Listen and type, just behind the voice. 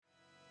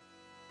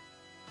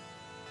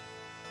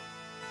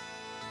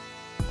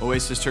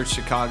Oasis Church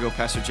Chicago,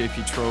 Pastor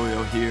JP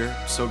Trolio here.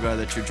 So glad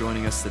that you're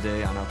joining us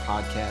today on our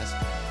podcast.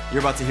 You're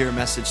about to hear a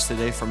message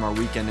today from our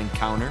weekend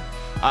encounter.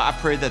 I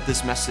pray that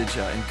this message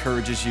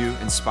encourages you,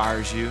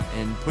 inspires you,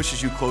 and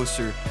pushes you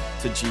closer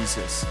to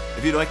Jesus.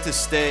 If you'd like to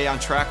stay on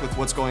track with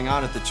what's going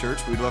on at the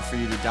church, we'd love for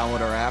you to download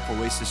our app,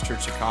 Oasis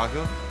Church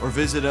Chicago, or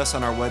visit us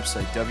on our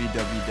website,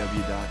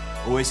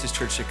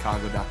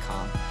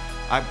 www.oasischurchchicago.com.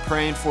 I'm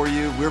praying for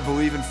you, we're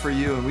believing for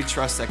you, and we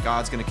trust that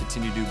God's going to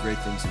continue to do great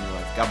things in your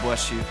life. God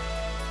bless you.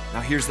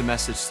 Now here's the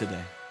message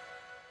today.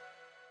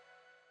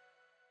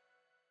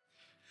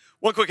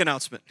 One quick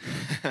announcement.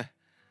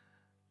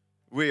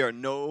 We are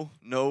no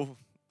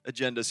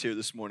agendas here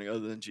this morning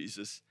other than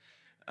Jesus.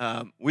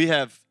 We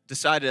have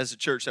decided as a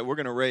church that we're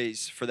going to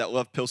raise for that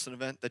Love Pilsen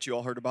event that you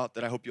all heard about,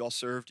 that I hope you all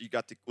served. You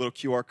got the little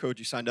QR code,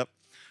 you signed up.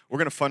 We're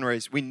going to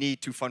fundraise. We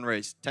need to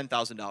fundraise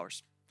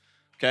 $10,000.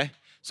 Okay?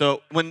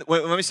 So when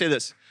let me say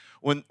this.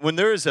 When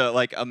there is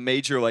a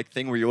major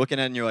thing where you're looking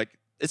at it and you're like,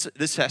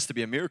 this has to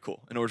be a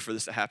miracle in order for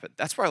this to happen.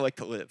 That's where I like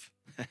to live.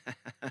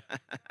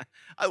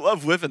 I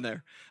love living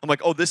there. I'm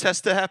like, oh, this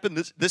has to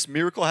happen. This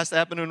miracle has to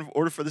happen in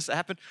order for this to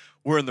happen.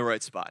 We're in the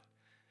right spot.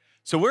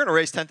 So we're going to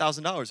raise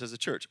 $10,000 as a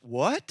church.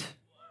 What?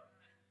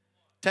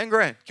 10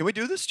 grand. Can we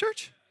do this,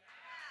 church?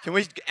 Can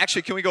we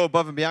go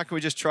above and beyond? Can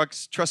we just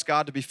trust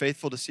God to be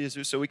faithful to see us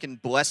through so we can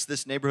bless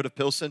this neighborhood of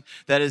Pilsen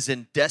that is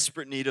in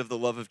desperate need of the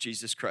love of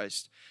Jesus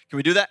Christ? Can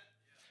we do that?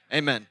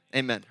 Amen.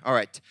 Amen. All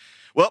right.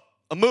 Well,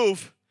 a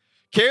move.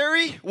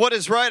 Carry what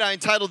is right. I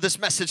entitled this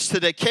message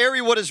today, Carry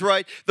What is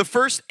Right. The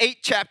first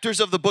 8 chapters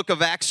of the book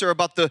of Acts are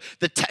about the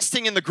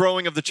testing and the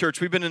growing of the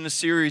church. We've been in a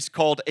series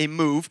called A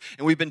Move,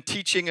 and we've been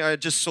teaching,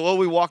 just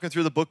slowly walking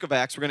through the book of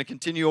Acts. We're going to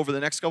continue over the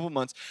next couple of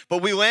months.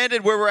 But we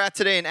landed where we're at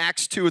today in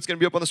Acts 2. It's going to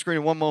be up on the screen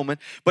in one moment.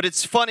 But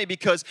it's funny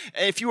because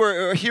if you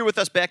were here with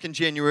us back in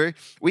January,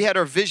 we had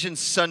our Vision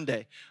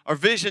Sunday. Our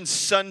Vision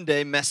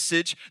Sunday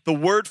message, the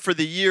word for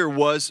the year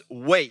was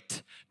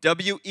wait.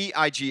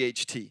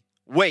 W-E-I-G-H-T.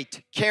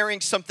 Weight, carrying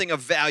something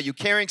of value,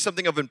 carrying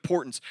something of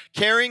importance,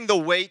 carrying the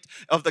weight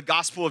of the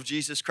gospel of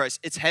Jesus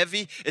Christ. It's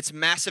heavy, it's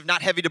massive,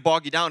 not heavy to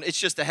bog you down. It's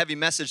just a heavy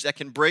message that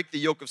can break the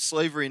yoke of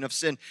slavery and of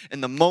sin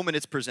in the moment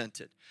it's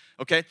presented.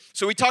 Okay?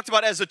 So we talked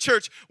about as a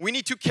church, we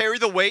need to carry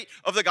the weight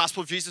of the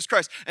gospel of Jesus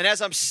Christ. And as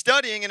I'm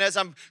studying and as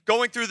I'm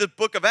going through the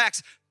book of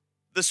Acts,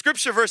 the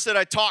scripture verse that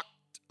I talked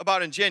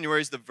about in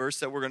January is the verse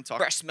that we're going to talk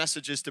fresh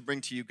messages to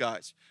bring to you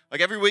guys. Like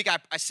every week I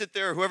sit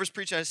there, whoever's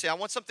preaching, I say, I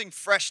want something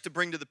fresh to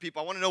bring to the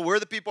people. I want to know where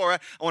the people are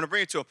at. I want to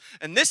bring it to them.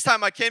 And this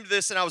time I came to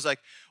this and I was like,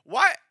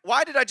 why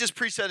did I just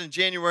preach that in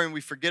January and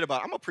we forget about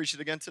it? I'm going to preach it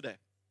again today.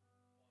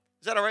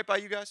 Is that all right by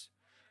you guys?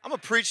 I'm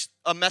going to preach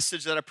a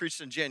message that I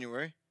preached in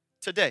January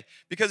today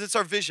because it's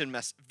our vision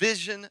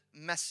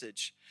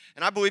message.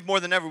 And I believe more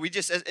than ever,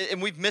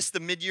 we've missed the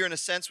mid-year in a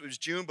sense. It was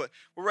June, but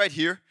we're right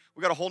here.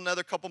 We got a whole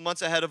nother couple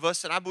months ahead of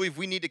us, and I believe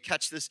we need to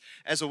catch this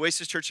as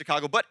Oasis Church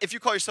Chicago. But if you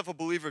call yourself a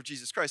believer of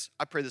Jesus Christ,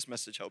 I pray this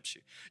message helps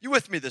you. You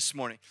with me this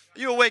morning? Are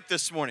you awake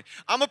this morning?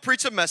 I'm going to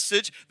preach a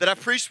message that I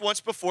preached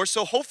once before,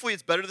 so hopefully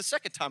it's better the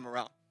second time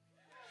around.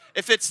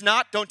 If it's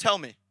not, don't tell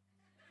me.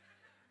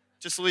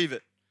 Just leave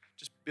it.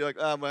 Just be like,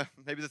 well,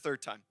 maybe the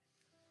third time.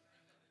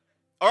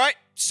 All right,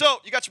 so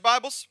you got your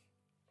Bibles?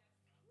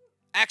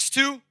 Acts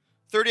 2,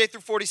 38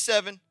 through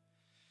 47.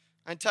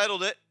 I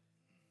entitled it,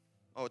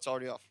 it's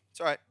already off.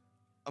 It's all right.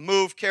 A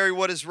move, carry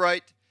what is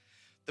right.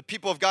 The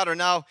people of God are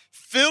now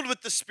filled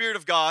with the Spirit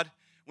of God.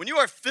 When you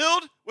are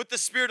filled with the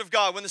Spirit of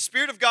God, when the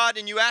Spirit of God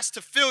and you ask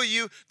to fill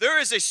you, there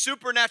is a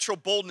supernatural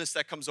boldness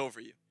that comes over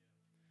you.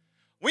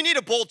 We need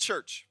a bold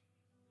church.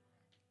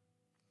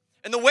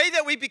 And the way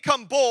that we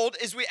become bold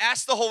is we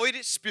ask the Holy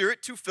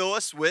Spirit to fill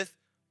us with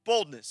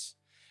boldness.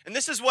 And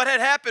this is what had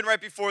happened right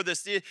before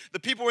this. The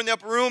people were in the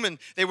upper room and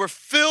they were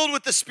filled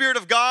with the Spirit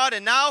of God,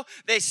 and now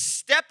they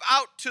step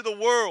out to the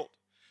world.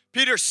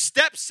 Peter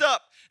steps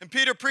up and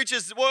Peter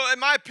preaches, well, in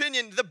my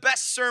opinion, the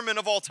best sermon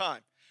of all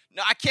time.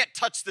 Now, I can't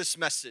touch this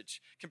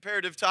message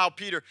comparative to how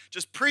Peter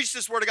just preached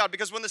this word of God,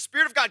 because when the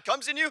Spirit of God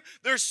comes in you,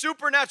 there's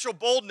supernatural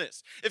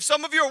boldness. If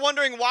some of you are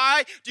wondering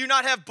why do you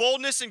not have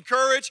boldness and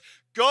courage,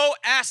 go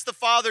ask the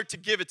Father to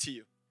give it to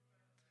you,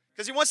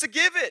 because he wants to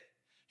give it.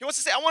 He wants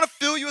to say, I want to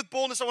fill you with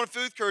boldness. I want to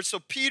fill you with courage. So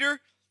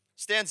Peter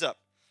stands up,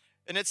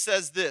 and it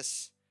says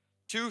this,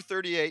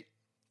 2:38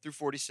 through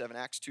 47,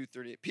 Acts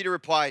 2:38. Peter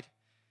replied,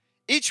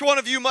 each one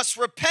of you must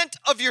repent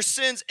of your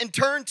sins and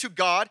turn to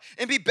God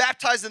and be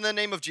baptized in the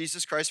name of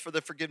Jesus Christ for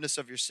the forgiveness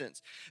of your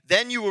sins.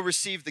 Then you will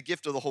receive the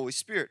gift of the Holy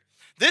Spirit.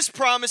 This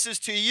promise is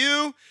to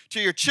you,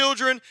 to your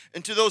children,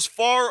 and to those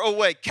far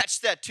away.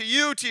 Catch that. To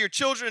you, to your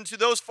children, and to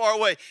those far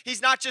away.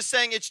 He's not just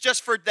saying it's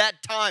just for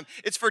that time.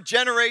 It's for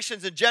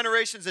generations and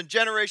generations and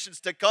generations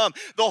to come.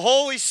 The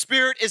Holy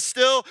Spirit is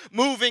still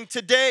moving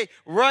today,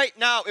 right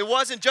now. It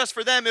wasn't just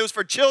for them. It was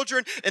for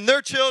children and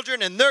their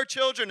children and their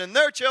children and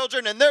their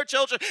children and their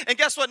children. And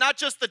guess what? Not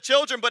just the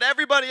children, but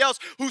everybody else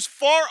who's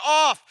far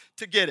off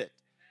to get it.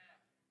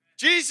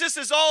 Jesus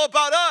is all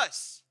about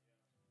us.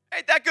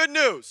 Ain't that good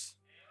news?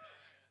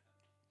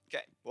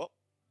 Okay, well.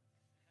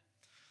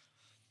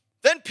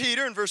 Then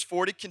Peter, in verse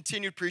 40,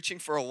 continued preaching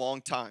for a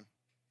long time.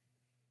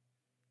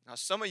 Now,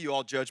 some of you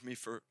all judge me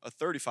for a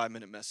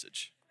 35-minute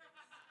message.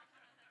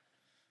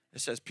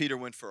 It says Peter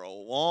went for a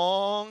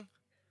long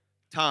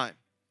time.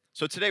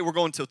 So today we're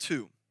going till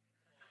 2.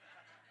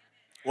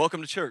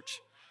 Welcome to church.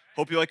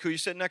 Hope you like who you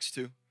sit next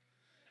to.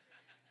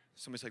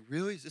 Somebody's like,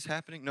 really? Is this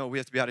happening? No, we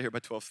have to be out of here by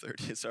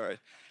 12:30. It's all right.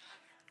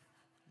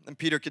 And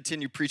Peter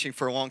continued preaching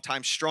for a long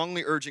time,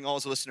 strongly urging all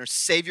his listeners,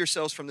 save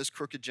yourselves from this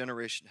crooked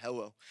generation.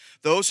 Hello.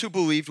 Those who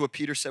believed what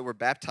Peter said were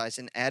baptized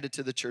and added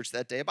to the church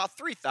that day, about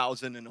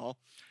 3,000 in all.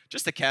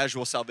 Just a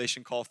casual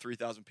salvation call of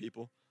 3,000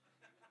 people.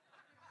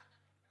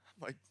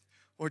 I'm like,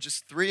 or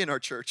just 3 in our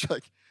church.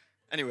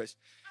 Anyways,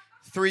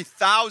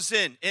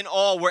 3,000 in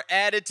all were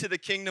added to the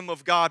kingdom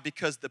of God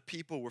because the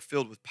people were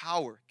filled with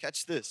power.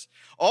 Catch this.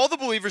 All the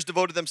believers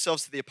devoted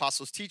themselves to the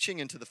apostles' teaching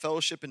and to the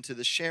fellowship and to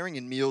the sharing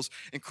in meals,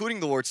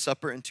 including the Lord's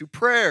Supper and to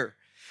prayer.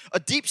 A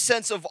deep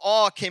sense of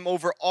awe came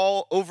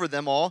over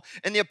them all,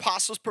 and the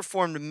apostles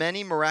performed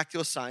many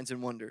miraculous signs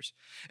and wonders.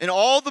 And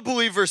all the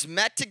believers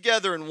met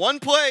together in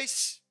one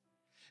place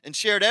and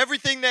shared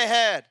everything they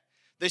had.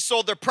 They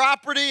sold their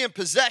property and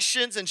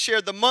possessions and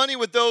shared the money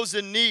with those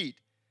in need.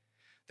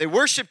 They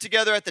worshiped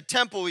together at the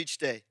temple each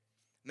day,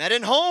 met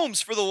in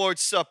homes for the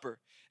Lord's Supper,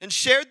 and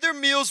shared their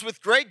meals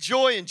with great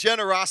joy and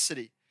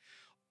generosity,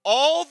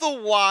 all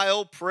the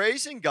while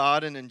praising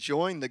God and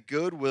enjoying the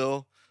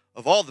goodwill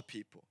of all the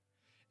people.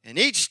 And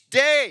each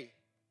day,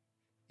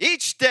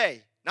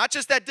 not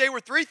just that day where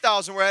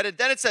 3,000 were added,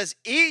 then it says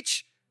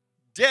each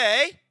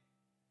day,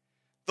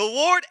 the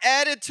Lord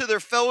added to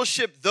their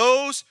fellowship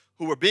those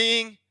who were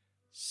being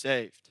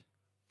saved.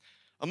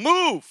 A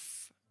move.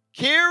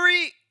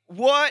 Carry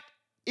what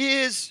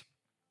is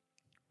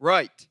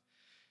right.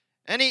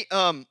 Any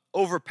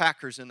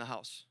overpackers in the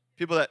house?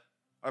 People that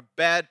are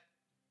bad,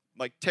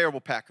 like terrible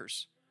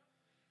packers?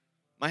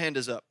 My hand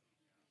is up.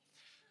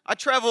 I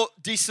travel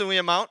decently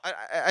amount.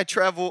 I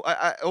travel,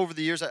 over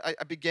the years,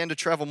 I began to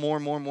travel more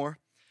and more and more.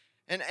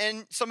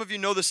 And some of you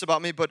know this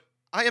about me, but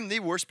I am the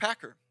worst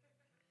packer.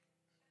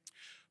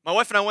 My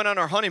wife and I went on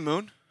our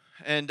honeymoon,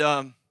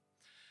 and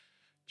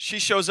she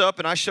shows up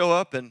and I show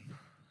up, and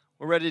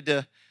we're ready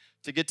to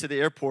get to the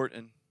airport,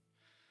 and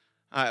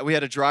we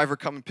had a driver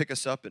come and pick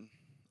us up, and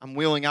I'm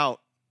wheeling out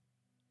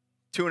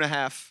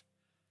 2.5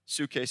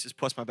 suitcases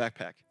plus my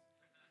backpack.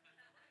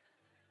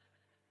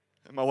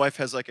 And my wife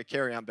has like a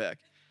carry-on bag.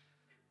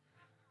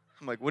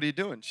 I'm like, what are you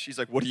doing? She's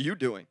like, what are you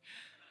doing?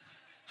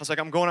 I was like,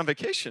 I'm going on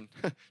vacation.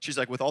 She's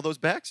like, with all those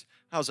bags?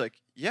 I was like,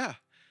 yeah.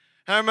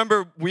 And I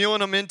remember wheeling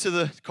them into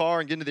the car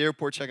and getting to the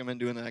airport, checking them in,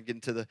 doing that,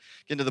 getting to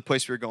the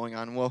place we were going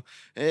on. Well,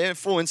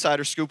 full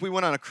insider scoop, we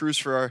went on a cruise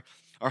for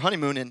our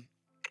honeymoon, and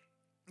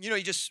you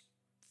just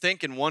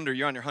think and wonder,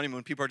 you're on your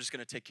honeymoon, people are just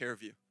going to take care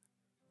of you.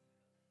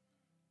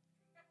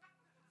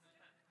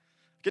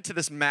 Get to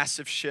this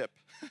massive ship.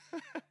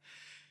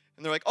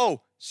 And they're like,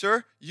 oh,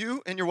 sir,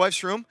 you and your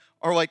wife's room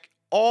are like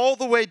all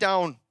the way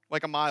down,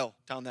 like a mile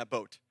down that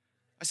boat.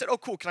 I said, oh,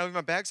 cool, can I leave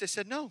my bags? They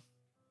said, no.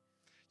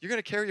 You're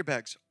going to carry your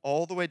bags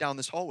all the way down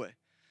this hallway.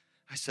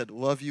 I said,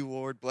 love you,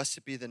 Lord.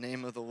 Blessed be the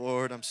name of the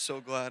Lord. I'm so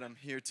glad I'm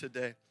here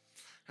today.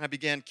 And I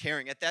began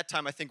carrying. At that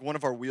time, I think one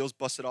of our wheels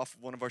busted off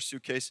of one of our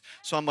suitcases.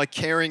 So I'm like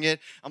carrying it.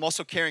 I'm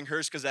also carrying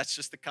hers because that's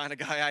just the kind of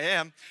guy I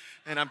am.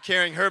 And I'm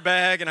carrying her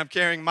bag and I'm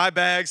carrying my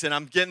bags, and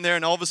I'm getting there,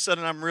 and all of a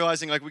sudden I'm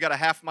realizing like we got a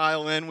half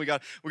mile in. We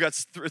got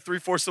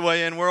 3/4 of the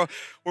way in. We're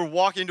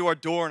walking to our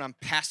door, and I'm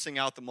passing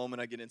out the moment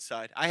I get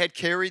inside. I had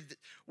carried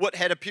what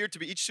had appeared to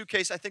be, each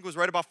suitcase I think was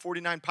right about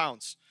 49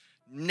 pounds.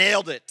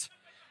 Nailed it.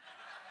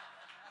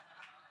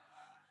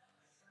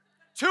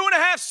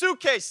 2.5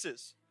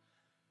 suitcases.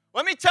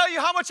 Let me tell you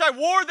how much I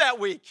wore that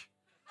week.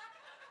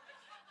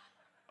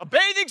 A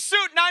bathing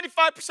suit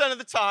 95% of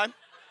the time,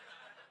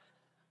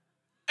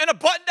 and a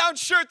button-down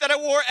shirt that I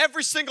wore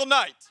every single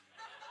night.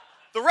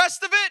 The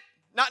rest of it,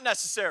 not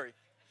necessary.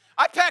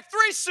 I packed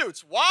 3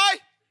 suits. Why?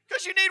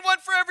 Because you need one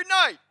for every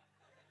night.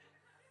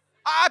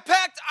 I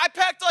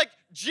packed like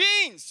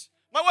jeans.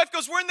 My wife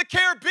goes, we're in the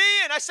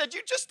Caribbean. I said,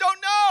 you just don't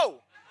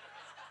know.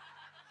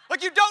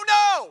 Like, you don't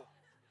know.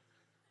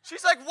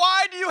 She's like,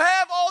 why do you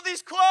have all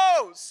these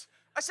clothes?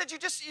 I said,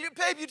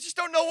 babe, you just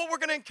don't know what we're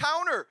going to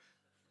encounter.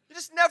 You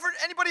just never,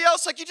 anybody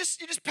else, like you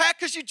just pack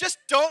because you just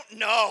don't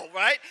know,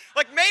 right?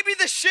 Like maybe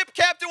the ship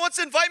captain wants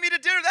to invite me to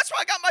dinner. That's why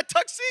I got my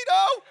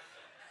tuxedo.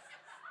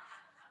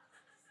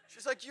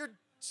 She's like, you're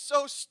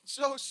so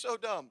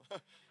dumb.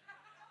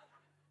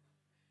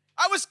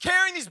 I was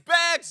carrying these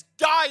bags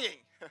dying.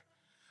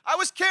 I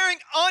was carrying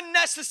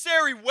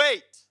unnecessary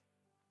weight.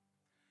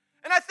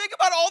 And I think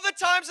about all the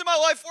times in my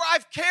life where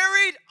I've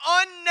carried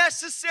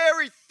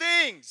unnecessary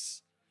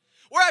things,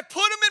 where I put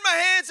them in my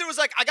hands and it was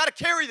like, I got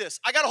to carry this.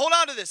 I got to hold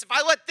on to this. If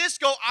I let this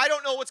go, I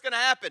don't know what's going to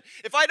happen.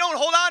 If I don't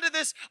hold on to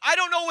this, I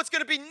don't know what's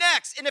going to be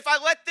next. And if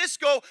I let this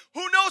go,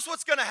 who knows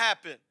what's going to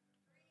happen?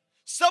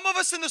 Some of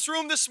us in this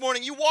room this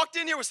morning, you walked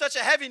in here with such a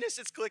heaviness,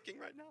 it's clicking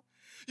right now.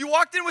 You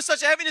walked in with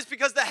such a heaviness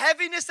because the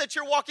heaviness that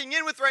you're walking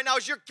in with right now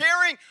is you're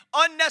carrying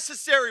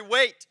unnecessary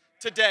weight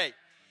today.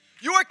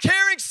 You are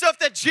carrying stuff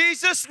that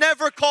Jesus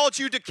never called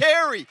you to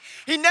carry.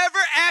 He never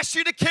asked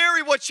you to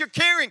carry what you're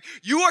carrying.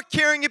 You are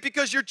carrying it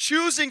because you're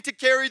choosing to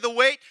carry the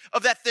weight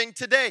of that thing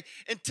today.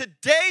 In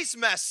today's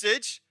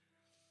message,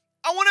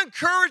 I want to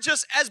encourage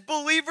us as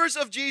believers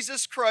of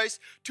Jesus Christ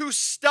to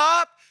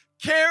stop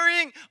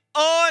carrying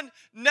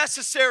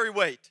unnecessary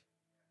weight.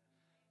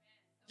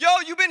 Yo,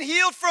 you've been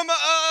healed from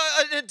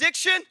an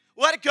addiction?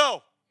 Let it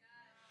go.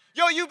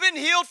 Yo, you've been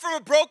healed from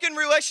a broken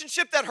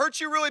relationship that hurt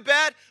you really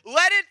bad?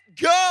 Let it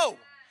go.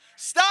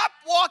 Stop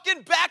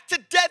walking back to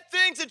dead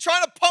things and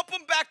trying to pump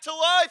them back to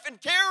life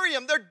and carry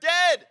them. They're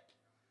dead.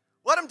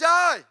 Let them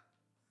die.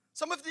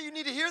 Some of you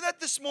need to hear that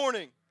this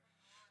morning.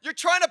 You're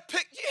trying to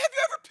pick, have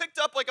you ever picked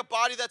up like a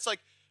body that's like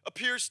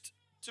appears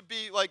to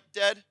be like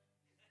dead?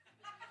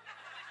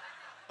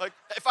 Like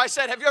if I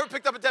said, have you ever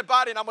picked up a dead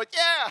body? And I'm like,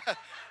 yeah.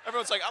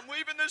 Everyone's like, I'm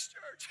leaving this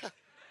church.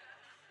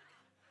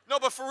 No,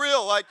 but for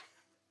real, like,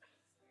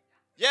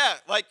 yeah,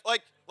 like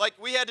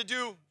we had to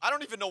do, I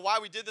don't even know why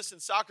we did this in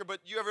soccer, but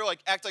you ever like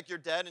act like you're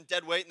dead and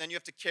dead weight and then you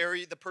have to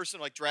carry the person,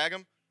 like drag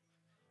them?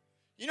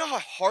 You know how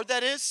hard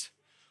that is?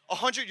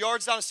 100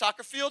 yards down a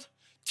soccer field?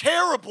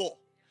 Terrible.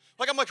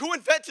 Like I'm like, who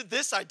invented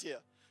this idea?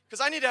 Because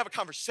I need to have a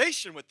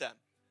conversation with them.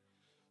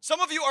 Some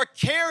of you are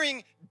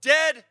carrying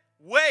dead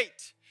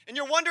weight. And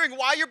you're wondering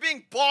why you're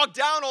being bogged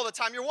down all the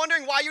time. You're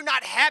wondering why you're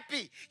not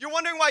happy. You're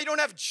wondering why you don't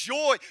have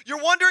joy.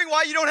 You're wondering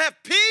why you don't have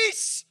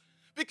peace.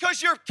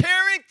 Because you're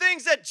carrying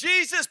things that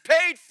Jesus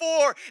paid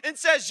for and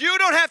says you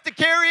don't have to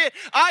carry it.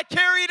 I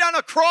carried it on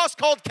a cross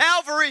called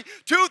Calvary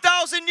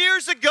 2,000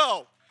 years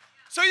ago.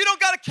 So you don't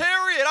got to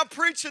carry it. I'm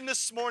preaching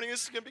this morning.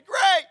 This is going to be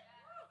great.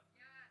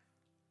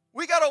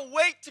 We got to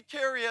wait to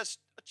carry as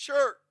a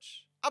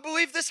church. I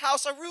believe this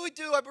house, I really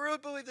do. I really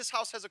believe this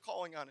house has a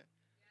calling on it.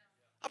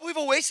 I believe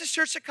Oasis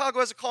Church Chicago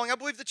has a calling. I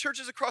believe the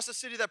churches across the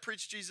city that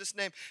preach Jesus'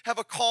 name have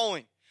a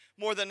calling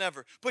more than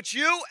ever. But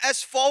you,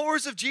 as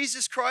followers of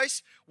Jesus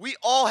Christ, we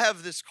all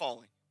have this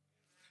calling.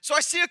 So I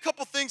see a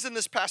couple things in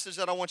this passage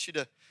that I want you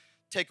to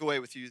take away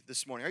with you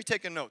this morning. Are you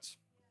taking notes?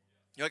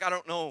 You're like, I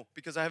don't know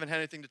because I haven't had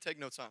anything to take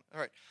notes on.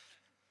 All right.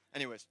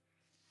 Anyways,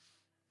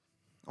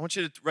 I want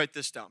you to write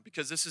this down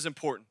because this is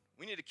important.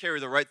 We need to carry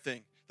the right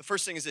thing. The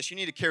first thing is this. You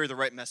need to carry the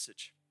right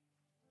message.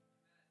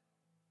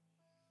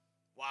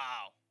 Wow.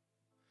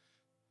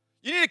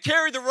 You need to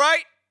carry the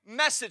right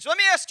message. Let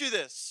me ask you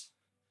this.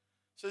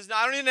 So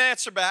I don't need an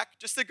answer back.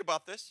 Just think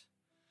about this.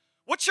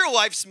 What's your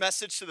life's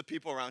message to the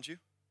people around you?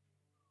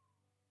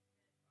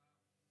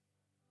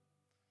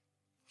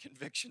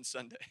 Conviction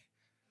Sunday.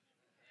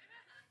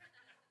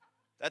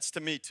 That's to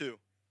me too.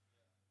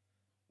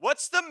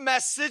 What's the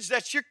message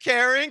that you're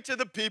carrying to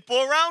the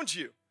people around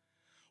you?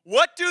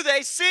 What do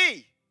they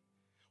see?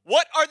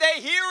 What are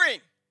they hearing?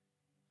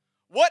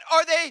 What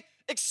are they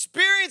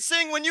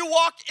experiencing when you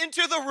walk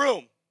into the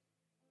room?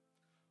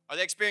 Are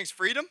they experiencing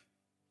freedom?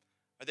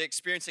 Are they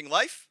experiencing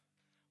life?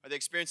 Are they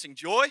experiencing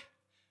joy?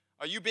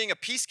 Are you being a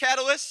peace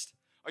catalyst?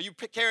 Are you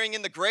carrying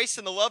in the grace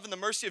and the love and the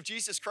mercy of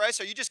Jesus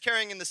Christ? Are you just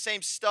carrying in the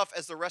same stuff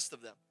as the rest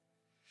of them?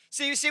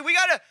 See,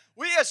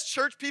 we as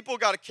church people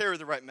got to carry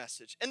the right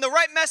message. And the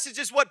right message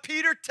is what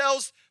Peter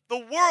tells the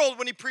world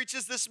when he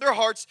preaches this in their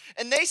hearts.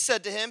 And they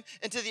said to him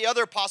and to the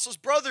other apostles,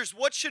 brothers,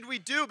 what should we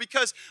do?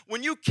 Because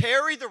when you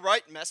carry the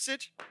right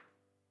message,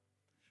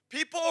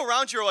 people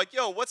around you are like,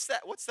 yo, what's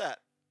that? What's that?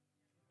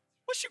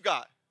 What you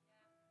got?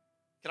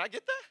 Can I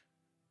get that?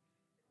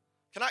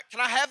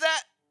 Can I have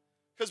that?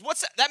 Because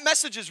what's that? That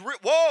message is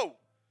whoa.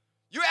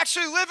 You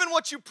actually live in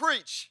what you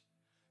preach.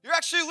 You're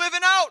actually living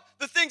out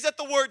the things that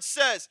the word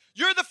says.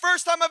 You're the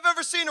first time I've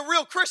ever seen a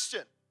real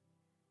Christian.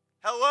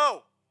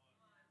 Hello.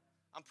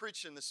 I'm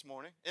preaching this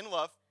morning in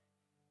love.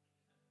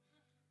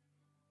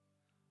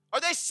 Are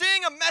they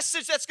seeing a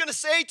message that's going to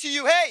say to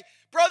you, hey,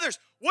 brothers,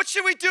 what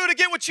should we do to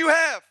get what you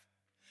have?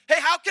 Hey,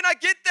 how can I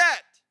get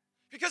that?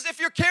 Because if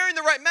you're carrying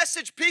the right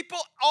message, people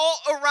all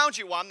around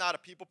you, well, I'm not a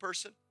people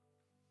person.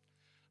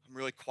 I'm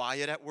really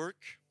quiet at work.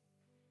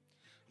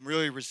 I'm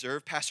really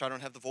reserved. Pastor, I don't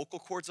have the vocal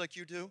cords like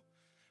you do.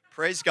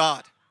 Praise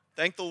God.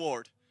 Thank the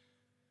Lord.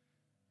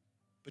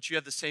 But you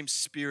have the same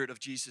spirit of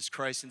Jesus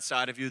Christ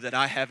inside of you that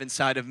I have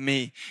inside of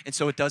me. And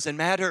so it doesn't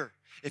matter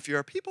if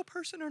you're a people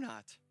person or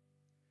not.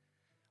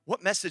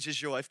 What message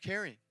is your life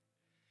carrying?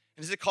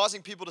 And is it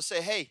causing people to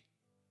say, hey,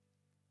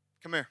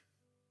 come here.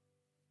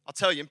 I'll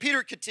tell you. And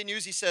Peter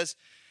continues, he says,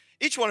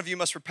 each one of you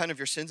must repent of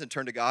your sins and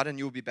turn to God, and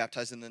you will be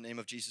baptized in the name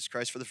of Jesus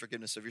Christ for the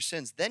forgiveness of your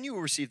sins. Then you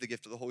will receive the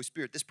gift of the Holy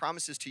Spirit. This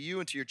promise is to you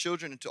and to your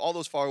children and to all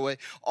those far away,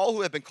 all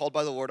who have been called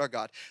by the Lord our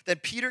God. Then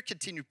Peter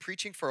continued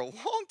preaching for a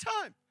long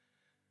time.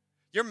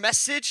 Your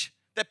message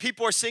that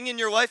people are seeing in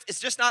your life is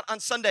just not on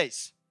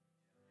Sundays.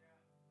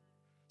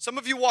 Some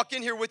of you walk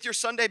in here with your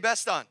Sunday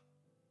best on.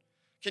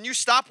 Can you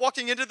stop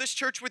walking into this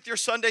church with your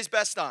Sunday's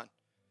best on?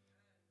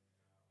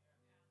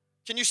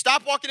 Can you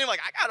stop walking in like,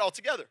 I got it all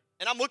together?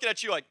 And I'm looking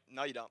at you like,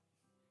 no, you don't.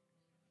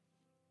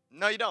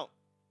 No, you don't.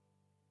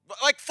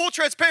 Like full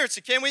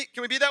transparency, can we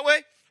be that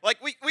way? Like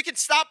we can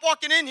stop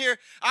walking in here.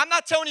 I'm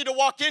not telling you to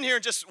walk in here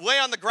and just lay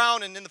on the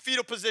ground and in the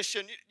fetal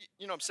position.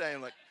 You know what I'm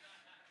saying? Like,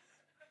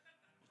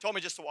 Told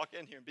me just to walk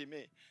in here and be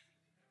me.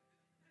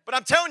 But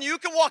I'm telling you, you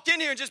can walk in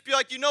here and just be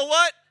like, you know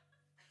what?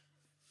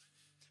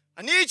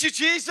 I need you,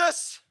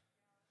 Jesus.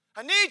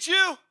 I need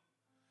you.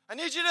 I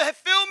need you to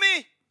fill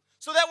me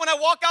so that when I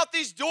walk out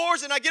these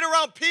doors and I get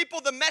around people,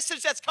 the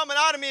message that's coming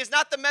out of me is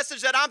not the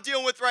message that I'm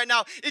dealing with right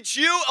now. It's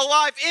you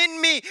alive in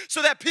me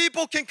so that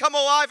people can come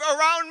alive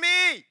around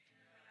me.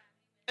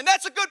 And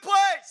that's a good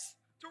place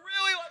to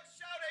really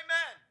shout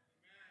amen.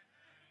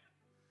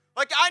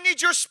 Like, I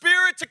need your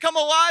spirit to come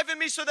alive in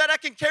me so that I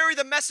can carry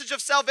the message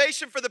of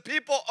salvation for the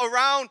people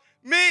around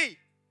me.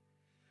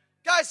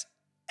 Guys,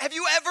 have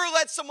you ever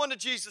led someone to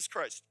Jesus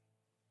Christ?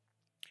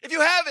 If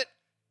you haven't,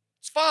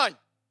 it's fine.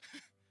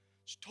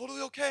 It's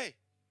totally okay.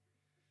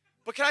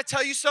 But can I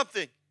tell you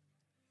something?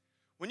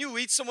 When you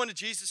lead someone to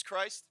Jesus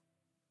Christ,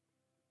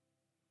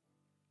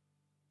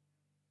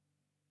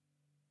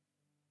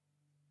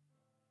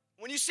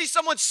 when you see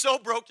someone so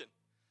broken,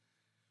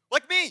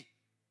 like me,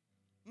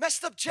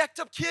 messed up, jacked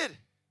up kid,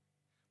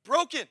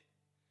 broken,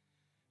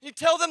 you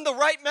tell them the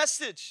right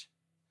message.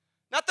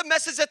 Not the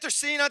message that they're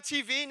seeing on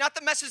TV, not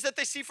the message that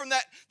they see from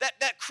that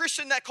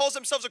Christian that calls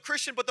themselves a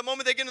Christian, but the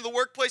moment they get into the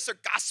workplace, they're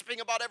gossiping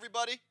about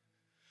everybody.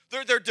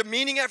 They're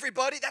demeaning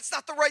everybody. That's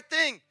not the right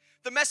thing.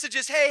 The message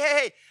is,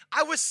 hey,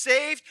 I was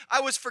saved,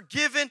 I was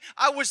forgiven,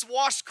 I was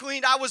washed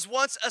clean, I was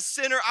once a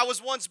sinner, I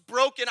was once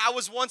broken, I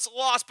was once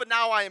lost, but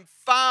now I am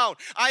found.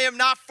 I am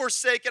not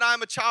forsaken, I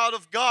am a child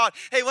of God.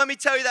 Hey, let me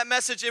tell you that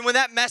message, and when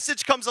that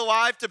message comes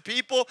alive to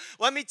people,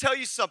 let me tell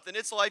you something,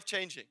 it's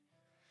life-changing.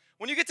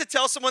 When you get to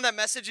tell someone that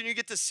message and you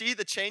get to see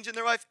the change in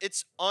their life,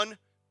 it's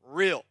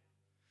unreal.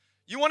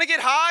 You want to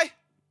get high?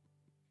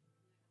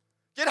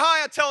 Get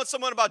high on telling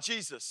someone about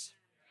Jesus.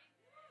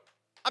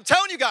 I'm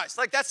telling you guys,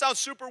 like that sounds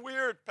super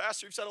weird.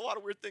 Pastor, you've said a lot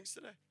of weird things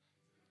today.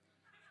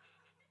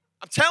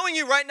 I'm telling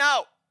you right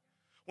now,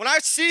 when I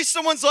see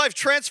someone's life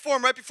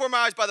transform right before my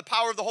eyes by the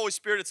power of the Holy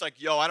Spirit, it's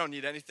like, yo, I don't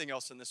need anything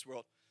else in this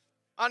world.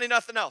 I don't need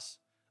nothing else.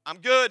 I'm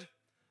good.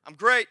 I'm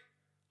great.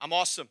 I'm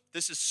awesome.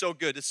 This is so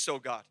good. It's so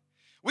God.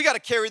 We got to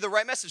carry the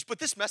right message. But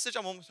this message,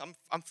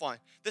 I'm fine.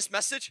 This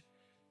message,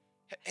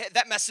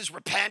 that message,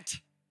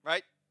 repent,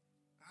 right?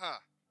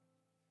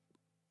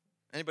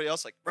 Anybody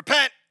else like,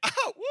 repent?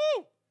 Oh,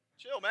 woo.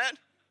 Chill, man.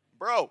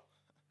 Bro.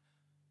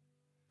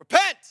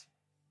 Repent.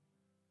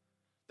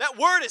 That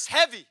word is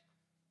heavy.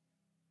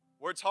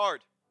 Word's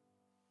hard.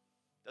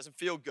 Doesn't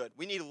feel good.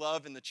 We need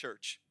love in the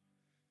church.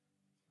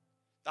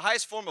 The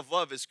highest form of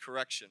love is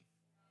correction.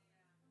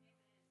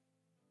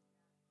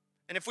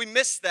 And if we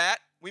miss that,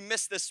 we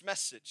miss this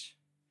message.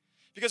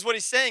 Because what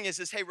he's saying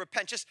is hey,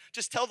 repent.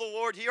 Just tell the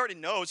Lord. He already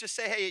knows. Just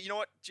say, hey, you know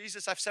what?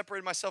 Jesus, I've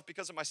separated myself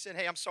because of my sin.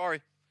 Hey, I'm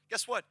sorry.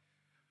 Guess what?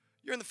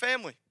 You're in the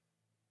family.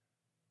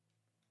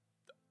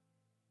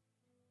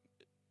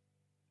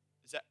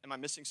 Am I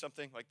missing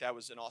something? Like that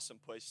was an awesome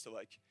place to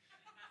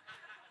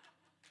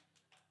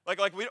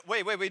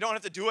we don't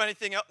have to do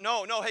anything else.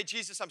 No, hey,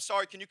 Jesus, I'm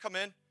sorry. Can you come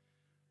in?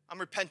 I'm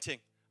repenting.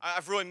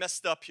 I've really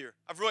messed up here.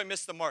 I've really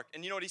missed the mark.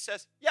 And you know what he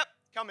says? Yep,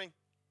 coming.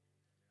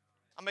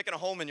 I'm making a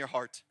home in your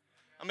heart.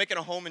 I'm making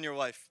a home in your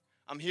life.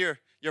 I'm here.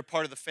 You're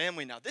part of the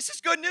family now. This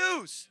is good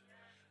news.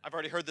 I've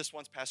already heard this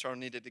once, Pastor. I don't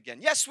need it again.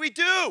 Yes, we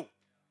do.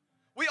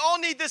 We all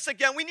need this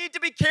again. We need to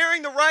be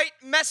carrying the right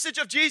message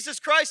of Jesus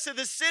Christ to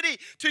the city,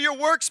 to your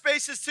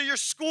workspaces, to your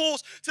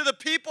schools, to the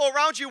people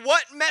around you.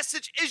 What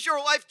message is your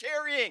life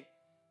carrying?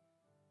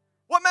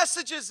 What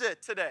message is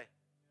it today?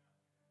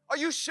 Are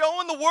you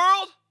showing the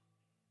world?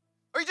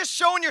 Or are you just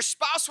showing your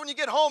spouse when you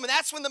get home and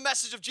that's when the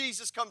message of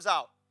Jesus comes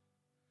out?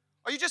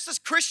 Are you just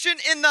a Christian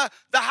in the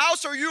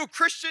house or are you a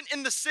Christian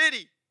in the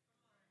city?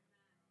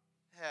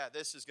 Yeah,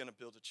 this is going to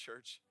build a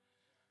church.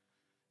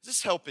 Is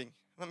this helping?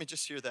 Let me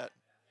just hear that.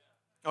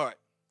 All right.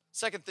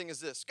 Second thing is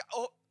this.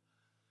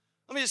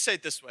 Let me just say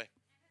it this way.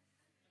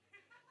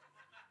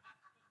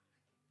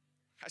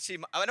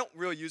 I don't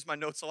really use my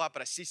notes a lot,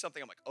 but I see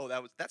something, I'm like, oh,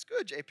 that's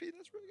good, JP.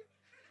 That's really good.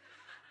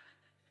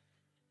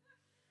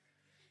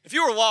 If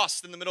you were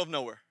lost in the middle of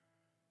nowhere,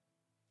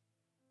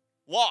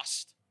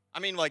 lost. I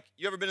mean, like,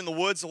 you ever been in the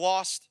woods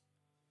lost?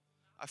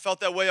 I felt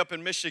that way up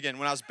in Michigan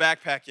when I was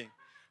backpacking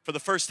for the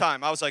first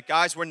time. I was like,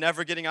 guys, we're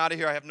never getting out of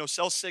here. I have no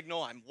cell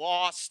signal. I'm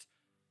lost.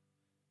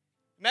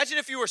 Imagine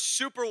if you were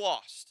super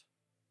lost.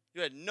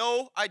 You had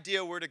no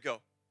idea where to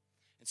go.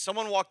 And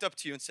someone walked up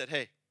to you and said,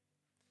 hey,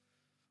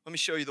 let me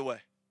show you the way.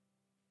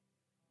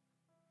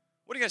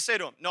 What are you going to say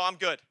to him? No, I'm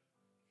good.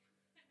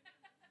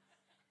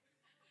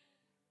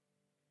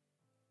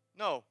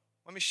 No,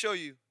 let me show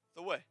you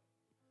the way.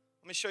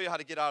 Let me show you how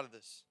to get out of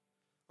this.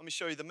 Let me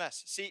show you the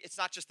mess. See, it's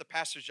not just the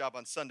pastor's job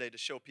on Sunday to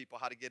show people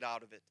how to get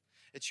out of it.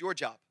 It's your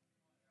job.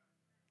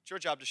 It's your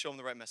job to show them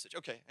the right message.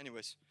 Okay,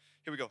 anyways,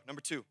 here we go.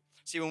 Number 2.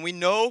 See, when we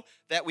know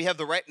that we have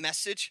the right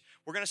message,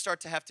 we're going to start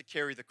to have to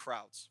carry the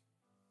crowds.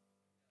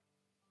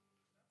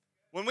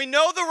 When we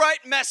know the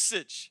right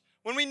message,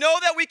 when we know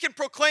that we can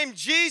proclaim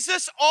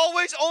Jesus,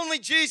 always only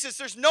Jesus.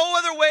 There's no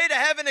other way to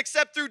heaven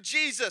except through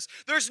Jesus.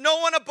 There's no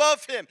one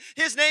above him.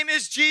 His name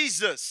is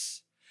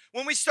Jesus.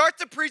 When we start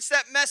to preach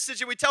that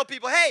message and we tell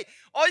people, hey,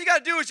 all you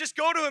got to do is just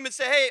go to him and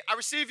say, hey, I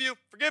receive you,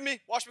 forgive me,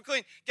 wash me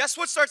clean. Guess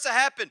what starts to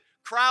happen?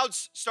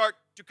 Crowds start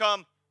to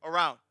come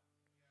around.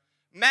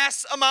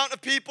 Mass amount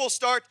of people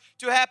start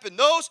to happen.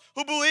 Those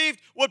who believed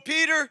what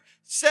Peter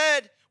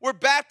said were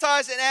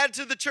baptized and added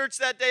to the church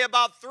that day,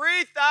 about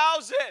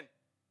 3,000.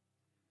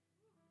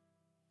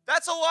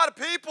 That's a lot of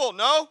people,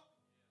 no?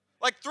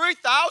 Like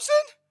 3,000?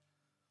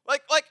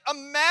 Like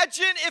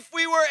imagine if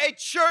we were a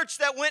church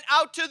that went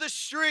out to the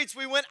streets,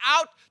 we went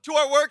out to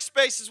our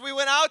workspaces, we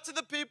went out to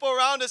the people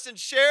around us and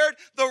shared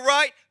the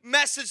right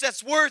message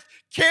that's worth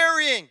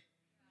carrying.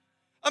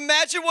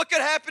 Imagine what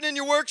could happen in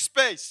your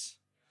workspace.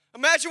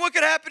 Imagine what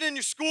could happen in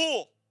your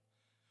school.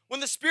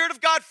 When the Spirit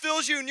of God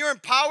fills you and you're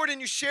empowered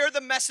and you share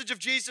the message of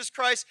Jesus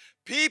Christ,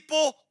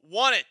 people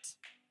want it.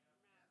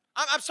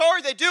 I'm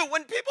sorry, they do.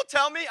 When people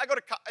tell me, I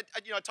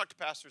talk to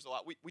pastors a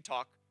lot. We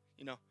talk,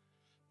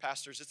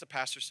 pastors. It's a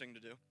pastor's thing to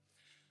do.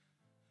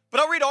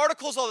 But I'll read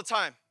articles all the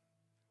time,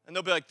 and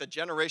they'll be like, the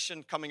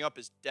generation coming up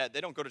is dead.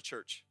 They don't go to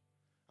church.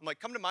 I'm like,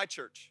 come to my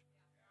church.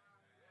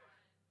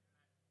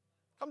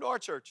 Come to our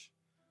church.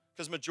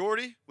 Because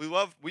majority, we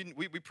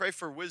pray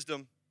for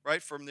wisdom,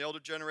 right, from the elder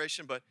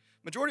generation, but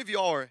majority of you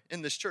all are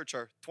in this church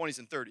are 20s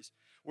and 30s,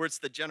 where it's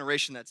the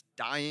generation that's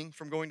dying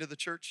from going to the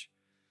church.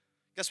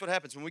 Guess what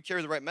happens? When we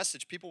carry the right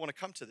message, people want to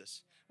come to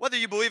this. Whether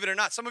you believe it or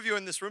not, some of you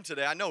in this room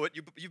today, I know it,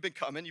 you've been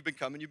coming,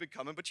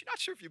 but you're not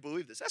sure if you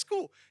believe this. That's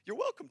cool. You're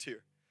welcomed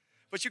here.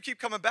 But you keep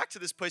coming back to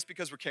this place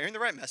because we're carrying the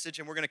right message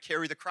and we're going to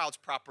carry the crowds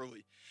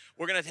properly.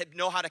 We're going to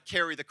know how to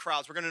carry the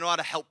crowds. We're going to know how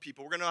to help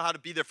people. We're going to know how to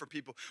be there for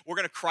people. We're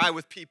going to cry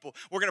with people.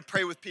 We're going to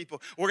pray with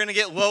people. We're going to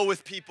get low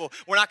with people.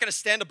 We're not going to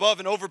stand above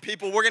and over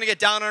people. We're going to get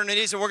down on our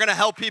knees and we're going to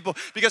help people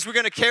because we're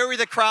going to carry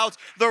the crowds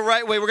the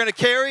right way. We're going to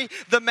carry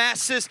the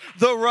masses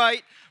the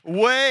right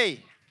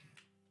way.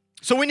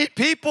 So we need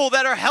people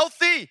that are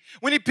healthy.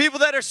 We need people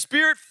that are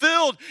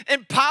Spirit-filled,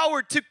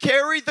 empowered to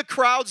carry the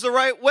crowds the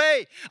right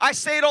way. I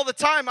say it all the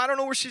time. I don't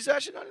know where she's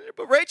at,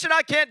 but Rach and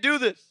I can't do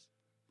this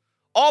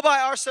all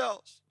by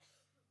ourselves.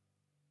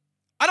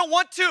 I don't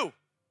want to.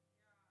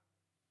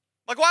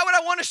 Like, why would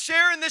I want to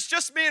share in this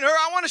just me and her?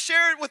 I want to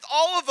share it with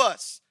all of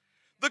us.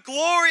 The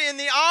glory and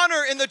the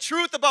honor and the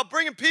truth about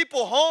bringing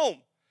people home,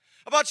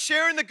 about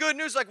sharing the good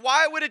news. Like,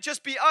 why would it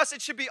just be us?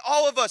 It should be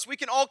all of us. We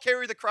can all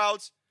carry the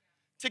crowds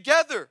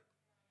together.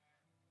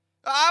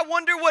 I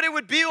wonder what it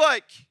would be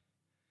like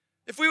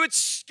if we would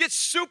get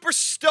super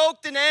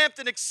stoked and amped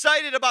and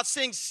excited about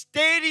seeing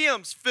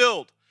stadiums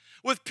filled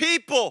with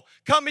people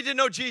coming to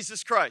know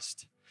Jesus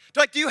Christ.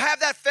 Like, do you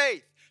have that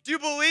faith? Do you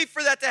believe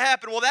for that to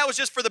happen? Well, that was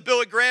just for the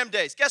Billy Graham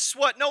days. Guess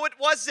what? No, it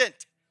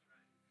wasn't.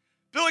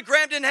 Billy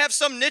Graham didn't have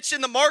some niche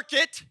in the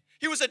market.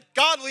 He was a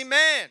godly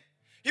man.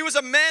 He was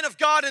a man of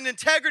God and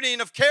integrity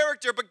and of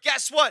character. But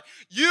guess what?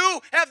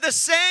 You have the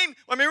same,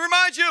 let me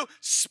remind you,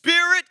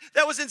 spirit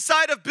that was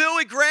inside of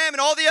Billy Graham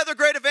and all the other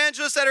great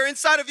evangelists that are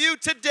inside of you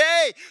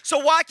today. So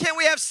why can't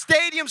we have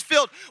stadiums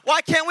filled? Why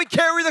can't we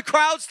carry the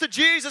crowds to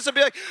Jesus and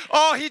be like,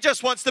 oh, he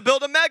just wants to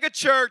build a mega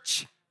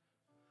church?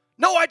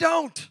 No, I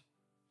don't.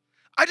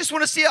 I just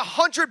want to see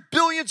 100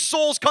 billion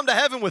souls come to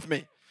heaven with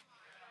me.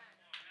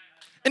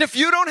 And if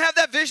you don't have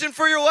that vision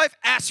for your life,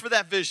 ask for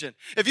that vision.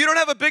 If you don't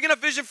have a big enough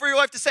vision for your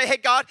life to say, hey,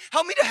 God,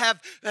 help me to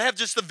have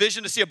just the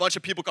vision to see a bunch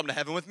of people come to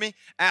heaven with me,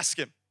 ask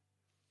him.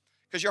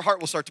 Because your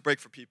heart will start to break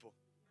for people.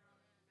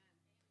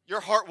 Your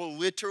heart will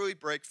literally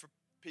break for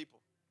people.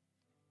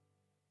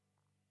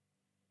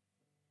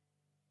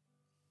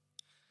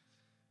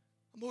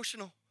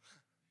 Emotional.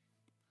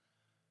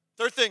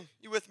 Third thing,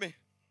 you with me?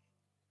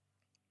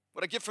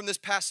 What I get from this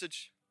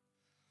passage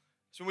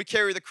is when we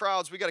carry the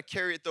crowds, we got to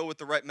carry it, though, with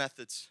the right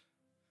methods.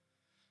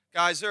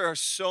 Guys, there are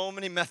so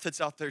many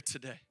methods out there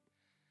today.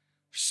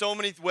 So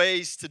many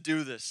ways to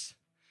do this.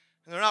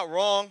 And they're not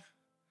wrong.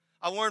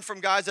 I learned from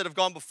guys that have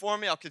gone before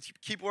me. I'll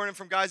keep learning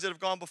from guys that have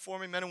gone before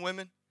me, men and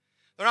women.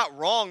 They're not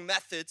wrong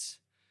methods.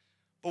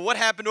 But what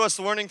happened to us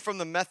learning from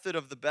the method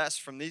of the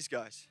best from these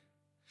guys?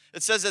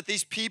 It says that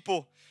these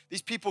people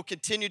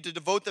continued to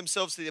devote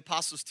themselves to the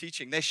apostles'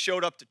 teaching. They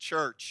showed up to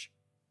church.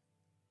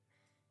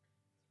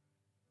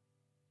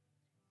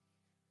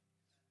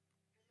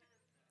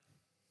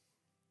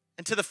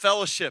 And to the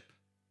fellowship.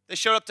 They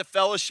showed up to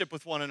fellowship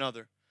with one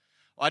another.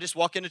 Well, I just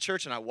walk into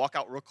church and I walk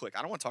out real quick.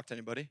 I don't want to talk to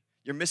anybody.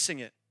 You're missing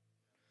it.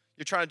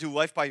 You're trying to do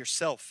life by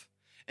yourself.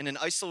 And an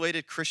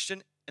isolated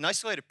person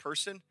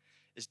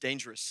is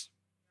dangerous.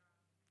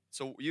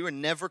 So you are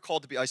never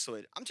called to be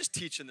isolated. I'm just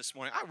teaching this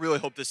morning. I really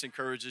hope this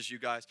encourages you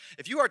guys.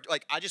 If you are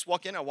like, I just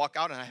walk in, I walk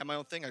out, and I have my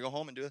own thing, I go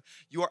home and do it,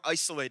 you are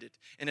isolated,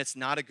 and it's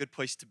not a good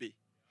place to be.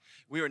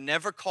 We are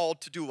never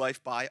called to do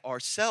life by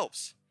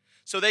ourselves.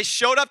 So they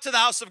showed up to the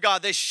house of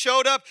God. They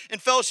showed up in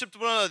fellowship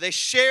with one another. They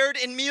shared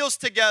in meals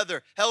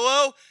together.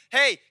 Hello?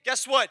 Hey,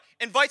 guess what?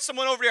 Invite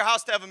someone over to your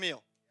house to have a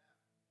meal.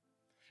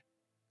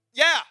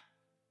 Yeah.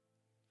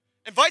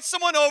 Invite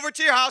someone over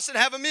to your house and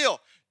have a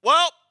meal.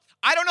 Well,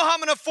 I don't know how I'm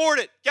going to afford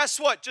it. Guess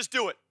what? Just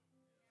do it.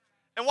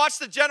 And watch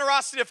the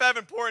generosity of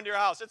heaven pour into your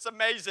house. It's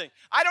amazing.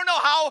 I don't know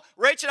how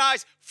Rach and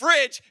I's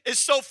fridge is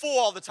so full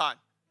all the time.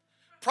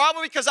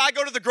 Probably because I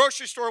go to the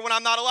grocery store when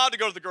I'm not allowed to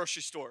go to the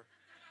grocery store.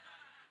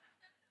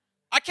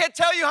 I can't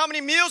tell you how many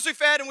meals we've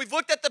had, and we've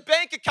looked at the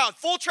bank account.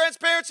 Full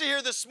transparency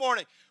here this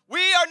morning. We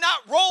are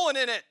not rolling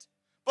in it,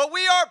 but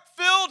we are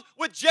filled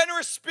with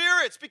generous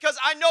spirits because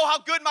I know how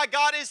good my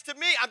God is to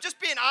me. I'm just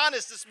being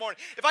honest this morning.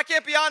 If I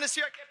can't be honest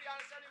here, I can't be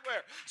honest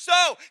anywhere.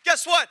 So,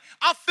 guess what?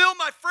 I'll fill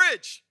my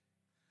fridge,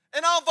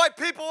 and I'll invite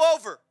people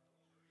over.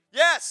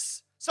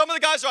 Yes. Some of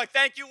the guys are like,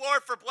 thank you,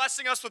 Lord, for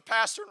blessing us with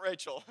Pastor and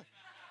Rachel.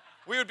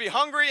 We would be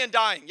hungry and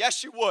dying.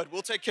 Yes, you would.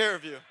 We'll take care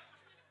of you.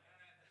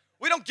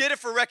 We don't get it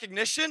for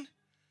recognition.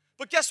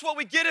 But guess what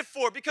we get it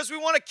for? Because we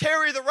want to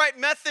carry the right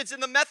methods.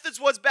 And the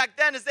methods was back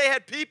then is they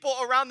had people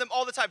around them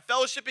all the time,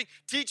 fellowshipping,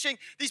 teaching.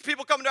 These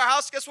people come to our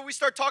house. Guess what we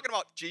start talking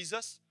about?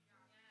 Jesus.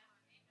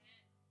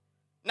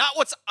 Not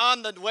what's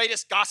on the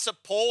latest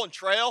gossip poll and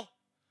trail.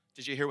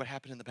 Did you hear what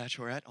happened in The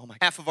Bachelorette? Oh my,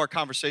 half of our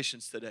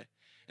conversations today.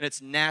 And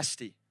it's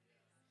nasty.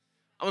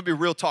 I'm going to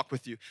be real talk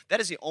with you.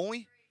 That is the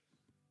only.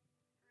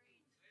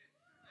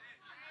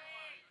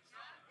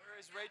 Where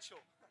is Rachel?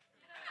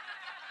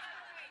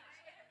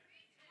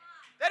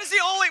 That is the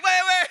only,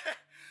 wait.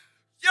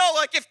 Yo,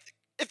 like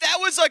if that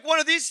was like one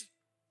of these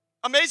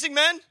amazing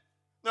men,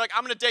 they're like,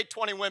 I'm going to date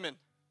 20 women.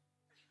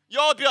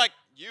 Y'all would be like,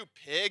 you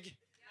pig.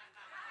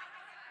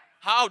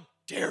 How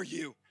dare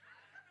you?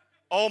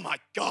 Oh my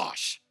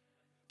gosh.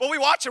 But we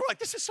watch it, we're like,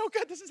 this is so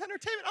good. This is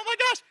entertainment. Oh my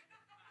gosh.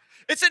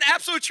 It's an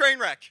absolute train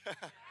wreck.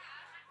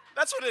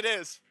 That's what it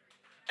is.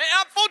 And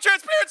I'm full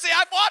transparency.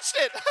 I've watched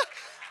it.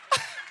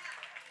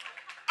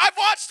 I've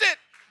watched it.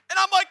 And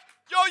I'm like,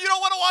 yo, you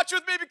don't want to watch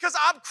with me because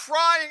I'm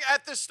crying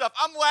at this stuff.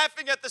 I'm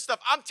laughing at this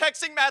stuff. I'm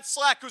texting Matt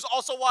Slack, who's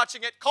also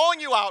watching it,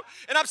 calling you out.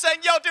 And I'm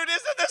saying, yo, dude,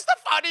 isn't this the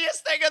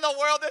funniest thing in the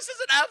world? This is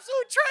an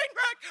absolute train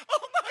wreck.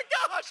 Oh my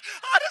gosh.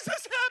 How does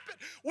this happen?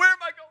 Where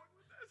am I going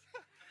with this?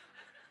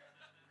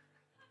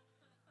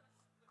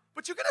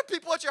 But you can have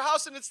people at your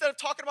house, and instead of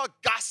talking about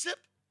gossip,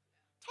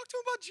 talk to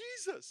them about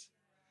Jesus.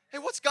 Hey,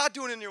 what's God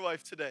doing in your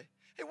life today?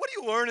 Hey, what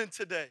are you learning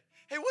today?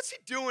 Hey, what's he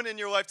doing in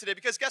your life today?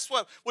 Because guess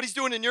what? What he's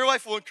doing in your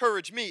life will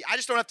encourage me. I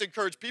just don't have to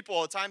encourage people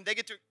all the time. They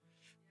get to.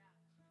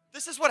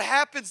 This is what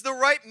happens. The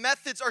right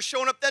methods are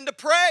showing up then to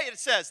pray, it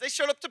says. They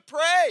showed up to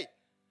pray.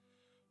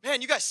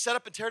 Man, you guys set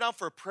up and tear down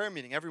for a prayer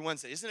meeting every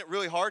Wednesday. Isn't it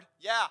really hard?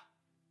 Yeah.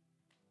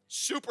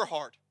 Super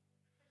hard.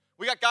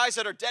 We got guys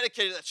that are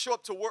dedicated that show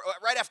up to work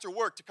right after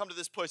work to come to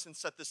this place and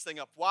set this thing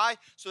up. Why?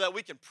 So that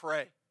we can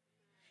pray.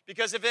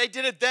 Because if they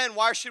did it then,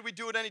 why should we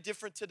do it any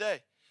different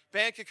today?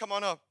 Band can come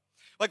on up.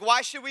 Like,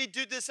 why should we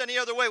do this any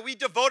other way? We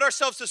devote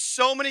ourselves to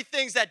so many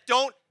things that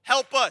don't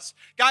help us.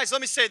 Guys, let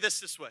me say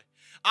this way.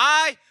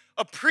 I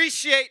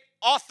appreciate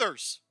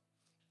authors.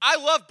 I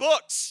love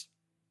books.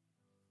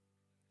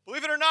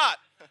 Believe it or not,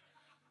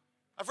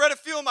 I've read a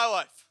few in my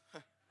life.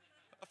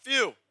 A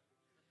few.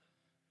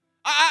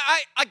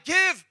 I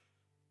give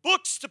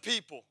books to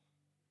people.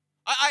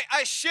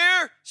 I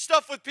share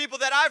stuff with people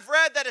that I've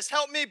read that has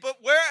helped me, but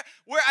where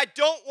I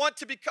don't want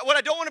to become, what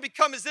I don't want to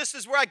become is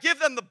where I give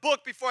them the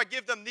book before I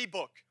give them the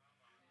book.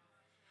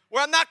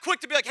 Where I'm not quick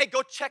to be like, hey,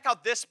 go check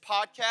out this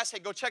podcast. Hey,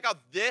 go check out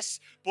this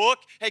book.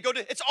 Hey,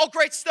 it's all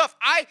great stuff.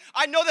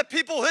 I know that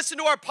people listen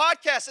to our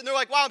podcast and they're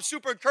like, wow, I'm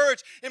super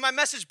encouraged. And my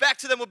message back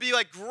to them will be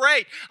like,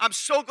 great. I'm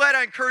so glad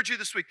I encouraged you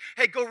this week.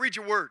 Hey, go read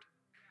your word.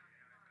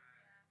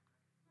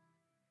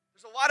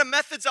 There's a lot of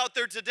methods out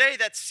there today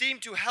that seem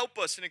to help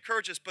us and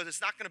encourage us, but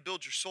it's not going to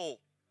build your soul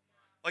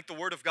like the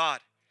Word of God.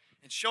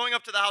 And showing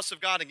up to the house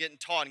of God and getting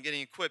taught and getting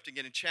equipped and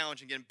getting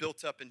challenged and getting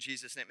built up in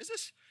Jesus' name.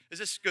 Is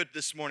this good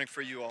this morning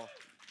for you all?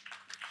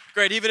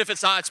 Great. Even if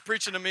it's not, it's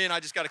preaching to me, and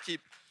I just got to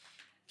keep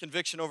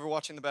conviction over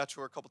watching The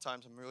Bachelor a couple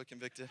times. I'm really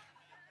convicted.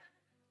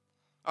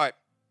 All right.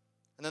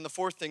 And then the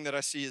fourth thing that I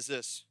see is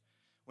this.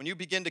 When you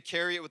begin to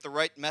carry it with the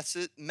right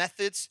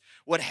methods,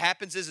 what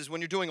happens is when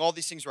you're doing all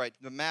these things right,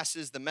 the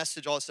masses, the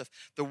message, all this stuff,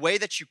 the way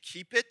that you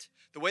keep it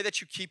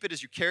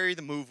is you carry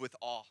the move with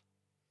awe.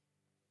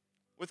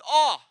 With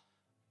awe.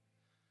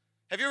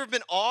 Have you ever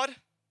been awed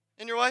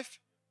in your life?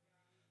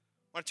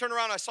 When I turned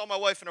around and I saw my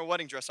wife in her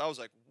wedding dress, I was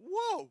like,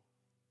 whoa,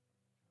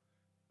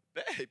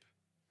 babe.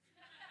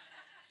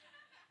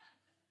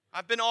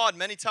 I've been awed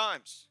many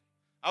times.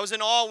 I was in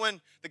awe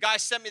when the guy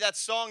sent me that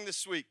song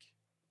this week.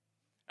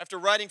 After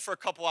writing for a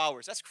couple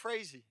hours. That's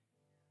crazy.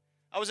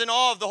 I was in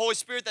awe of the Holy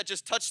Spirit that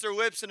just touched their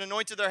lips and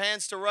anointed their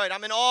hands to write.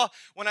 I'm in awe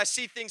when I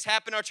see things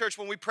happen in our church,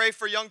 when we pray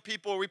for young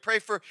people, or we pray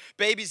for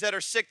babies that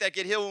are sick that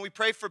get healed, when we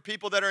pray for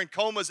people that are in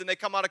comas and they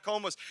come out of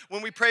comas,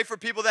 when we pray for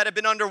people that have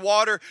been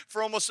underwater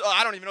for almost,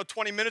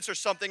 20 minutes or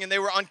something, and they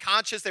were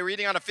unconscious, they were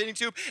eating on a feeding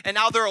tube, and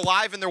now they're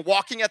alive and they're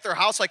walking at their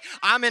house. Like,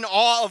 I'm in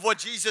awe of what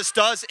Jesus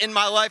does in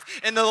my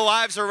life and the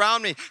lives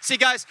around me. See,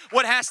 guys,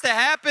 what has to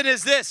happen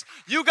is this.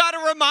 You got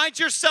to remind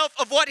yourself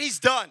of what he's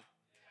done,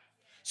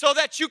 so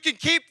that you can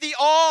keep the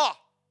awe.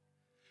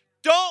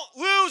 Don't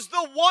lose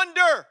the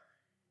wonder.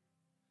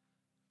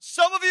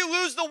 Some of you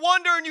lose the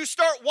wonder and you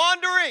start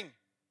wandering.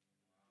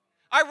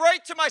 I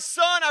write to my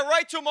son, I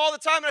write to him all the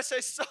time, and I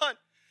say, son,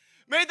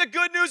 may the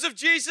good news of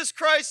Jesus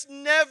Christ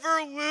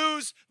never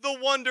lose the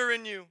wonder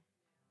in you.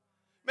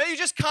 May you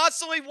just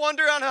constantly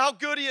wonder on how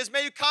good he is.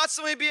 May you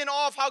constantly be in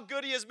awe of how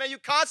good he is. May you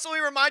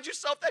constantly remind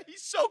yourself that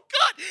he's so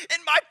good.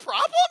 And my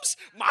problems,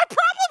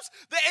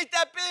 they ain't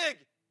that big.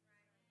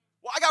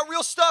 Well, I got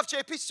real stuff,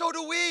 JP, so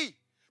do we.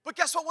 But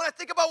guess what? When I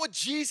think about what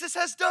Jesus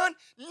has done,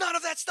 none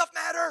of that stuff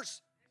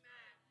matters.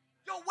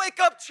 Yo, wake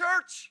up,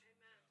 church.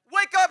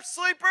 Wake up,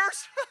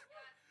 sleepers.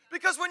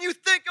 Because when you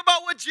think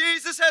about what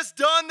Jesus has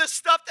done, the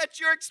stuff that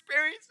you're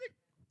experiencing,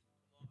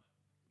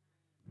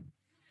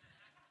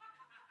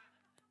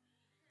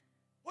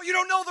 well, you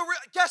don't know the real,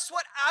 guess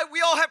what?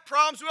 We all have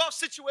problems. We all have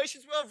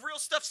situations. We all have real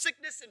stuff,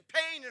 sickness and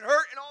pain and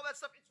hurt and all that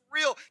stuff. It's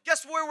real.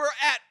 Guess where we're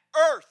at?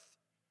 Earth.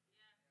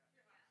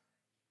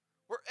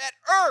 We're at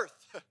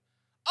earth.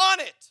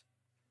 On it.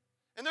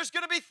 And there's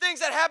going to be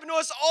things that happen to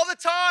us all the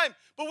time.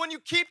 But when you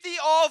keep the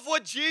awe of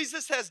what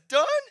Jesus has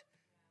done,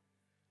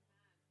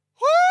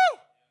 whoo!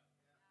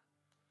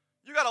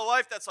 You got a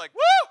life that's like,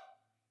 woo!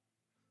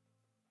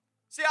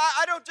 See,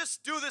 I don't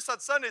just do this on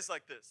Sundays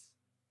like this.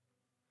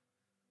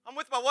 I'm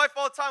with my wife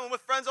all the time. I'm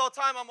with friends all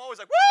the time. I'm always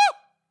like, woo!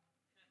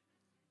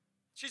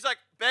 She's like,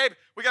 babe,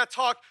 we got to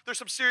talk. There's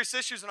some serious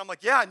issues. And I'm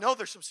like, yeah, I know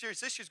there's some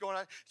serious issues going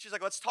on. She's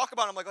like, let's talk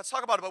about it. I'm like, let's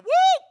talk about it. But woo!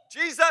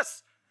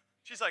 Jesus!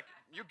 She's like,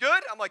 you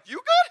good? I'm like, you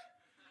good?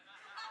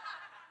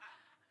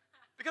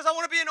 Because I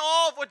want to be in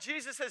awe of what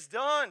Jesus has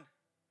done.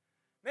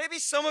 Maybe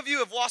some of you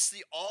have lost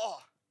the awe.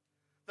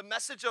 The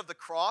message of the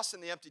cross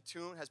and the empty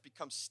tomb has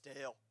become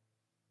stale.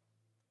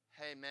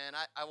 Hey, man,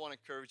 I want to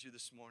encourage you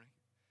this morning.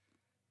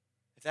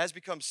 If that has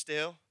become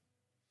stale,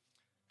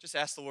 just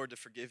ask the Lord to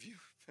forgive you.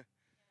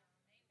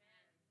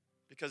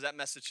 Because that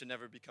message should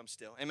never become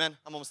stale. Amen?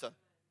 I'm almost done.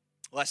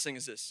 Last thing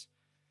is this.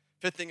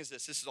 Fifth thing is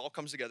this. This all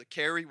comes together.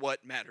 Carry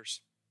what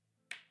matters.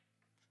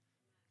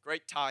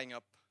 Great tying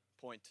up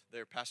point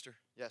there, Pastor.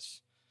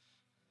 Yes.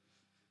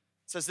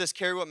 It says this,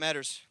 carry what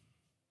matters.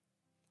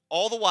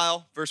 All the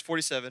while, verse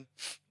 47,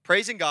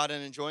 praising God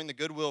and enjoying the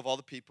goodwill of all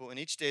the people, and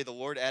each day the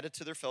Lord added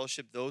to their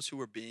fellowship those who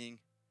were being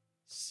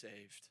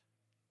saved.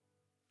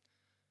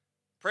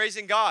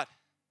 Praising God.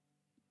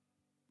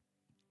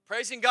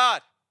 Praising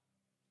God.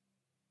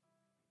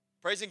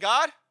 Praising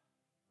God.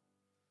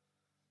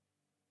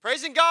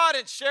 Praising God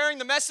and sharing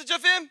the message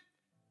of Him.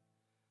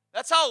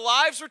 That's how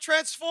lives were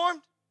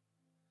transformed.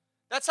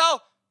 That's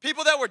how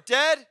people that were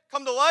dead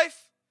come to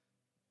life.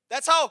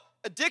 That's how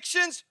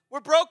addictions were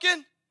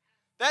broken.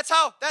 That's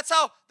how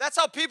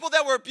people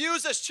that were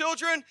abused as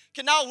children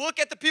can now look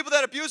at the people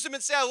that abused them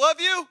and say, I love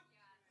you.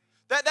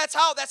 That's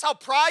how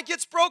pride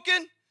gets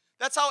broken.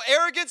 That's how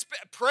arrogance,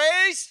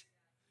 praise,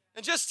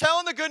 and just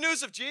telling the good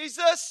news of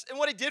Jesus and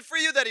what He did for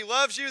you, that He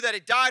loves you, that He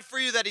died for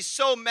you, that He's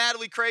so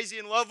madly crazy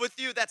in love with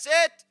you. That's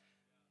it.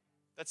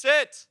 That's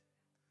it.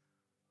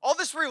 All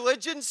this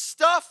religion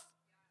stuff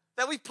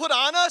that we put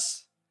on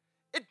us,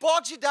 it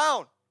bogs you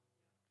down.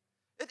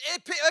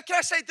 Can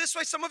I say it this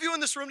way? Some of you in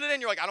this room today,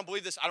 and you're like, I don't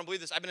believe this.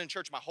 I've been in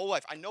church my whole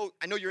life. I know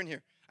you're in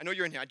here.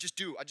 I just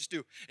do.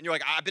 And you're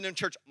like, I've been in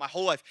church my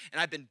whole life,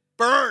 and I've been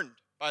burned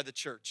by the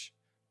church.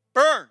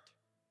 Burned.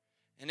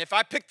 And if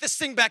I pick this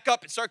thing back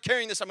up and start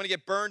carrying this, I'm going to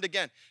get burned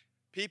again.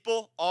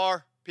 People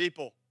are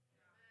people.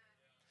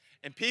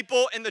 And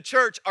people in the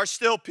church are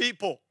still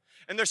people.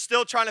 And they're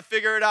still trying to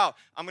figure it out.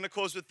 I'm going to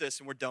close with this,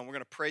 and we're done. We're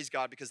going to praise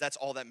God because that's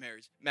all that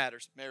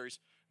matters.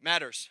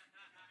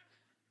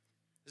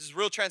 This is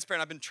real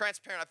transparent. I've been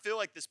transparent. I feel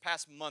like this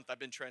past month I've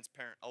been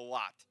transparent a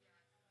lot.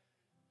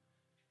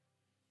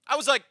 I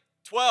was like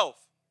 12,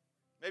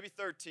 maybe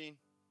 13.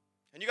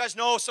 And you guys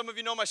know, some of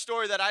you know my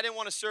story, that I didn't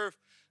want to serve.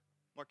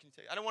 Mark, can you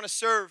take it? I didn't want to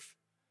serve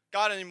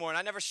God anymore, and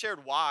I never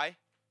shared why.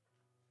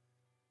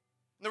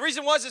 And the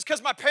reason is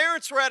because my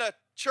parents were at a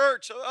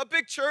church, a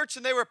big church,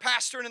 and they were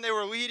pastoring and they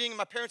were leading. And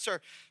my parents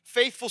are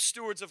faithful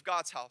stewards of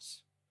God's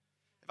house.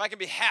 If I can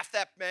be half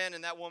that man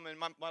and that woman,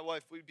 my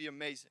wife, we'd be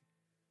amazing.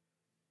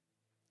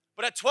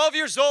 But at 12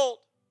 years old,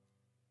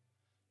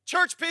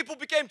 church people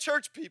became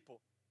church people.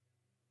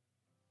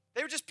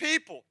 They were just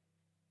people.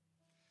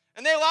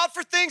 And they allowed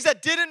for things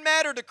that didn't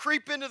matter to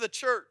creep into the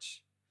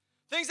church.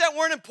 Things that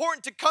weren't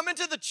important to come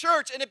into the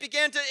church, and it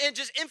began to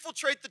just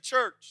infiltrate the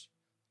church.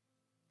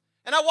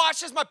 And I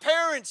watched as my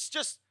parents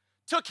just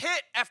took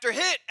hit after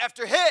hit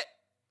after hit.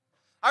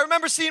 I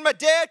remember seeing my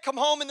dad come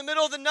home in the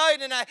middle of the night,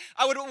 and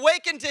I would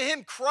awaken to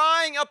him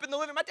crying up in the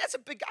living room. My dad's a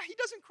big guy. He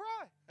doesn't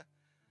cry.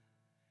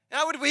 And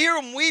I would hear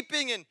him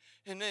weeping and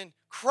then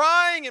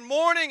crying and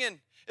mourning, and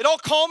it all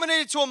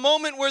culminated to a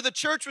moment where the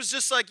church was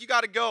just like, you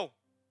got to go.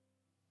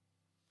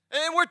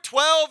 And we're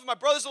 12. My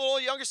brother's a little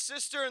younger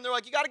sister, and they're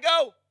like, you got to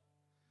go.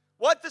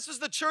 What? This is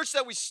the church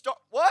that we start.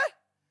 What?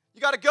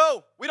 You got to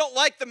go. We don't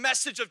like the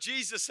message of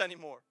Jesus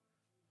anymore.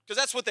 Because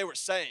that's what they were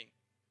saying.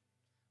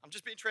 I'm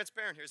just being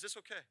transparent here. Is this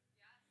okay?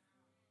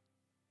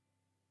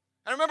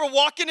 I remember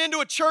walking into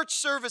a church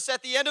service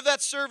at the end of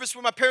that service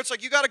where my parents were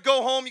like, you got to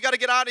go home. You got to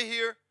get out of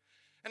here.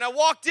 And I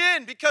walked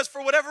in because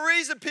for whatever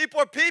reason,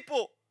 people are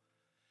people.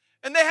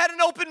 And they had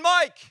an open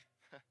mic.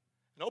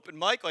 An open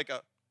mic like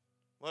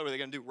what were they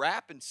going to do,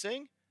 rap and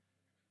sing?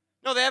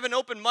 No, they have an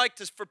open mic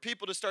for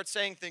people to start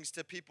saying things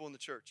to people in the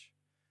church.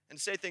 and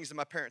say things to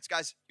my parents.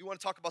 Guys, you want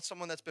to talk about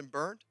someone that's been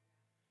burned?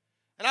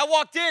 And I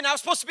walked in. I was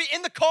supposed to be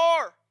in the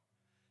car.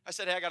 I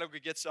said, hey, I got to go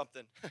get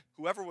something.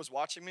 Whoever was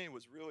watching me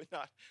was really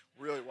not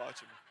really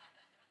watching me.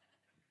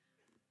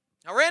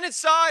 I ran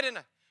inside and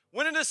I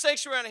went into the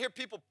sanctuary and I hear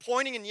people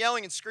pointing and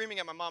yelling and screaming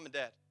at my mom and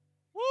dad.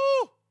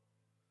 Woo!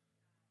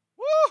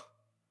 Woo!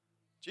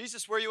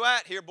 Jesus, where you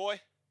at here, boy?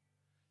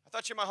 I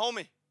thought you're my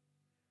homie. I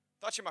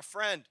thought you're my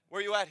friend.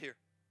 Where you at here?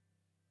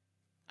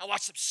 I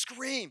watched them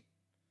scream.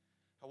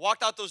 I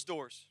walked out those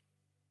doors.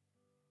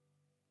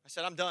 I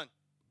said, I'm done.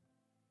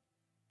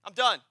 I'm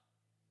done.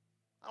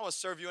 I don't want to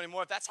serve you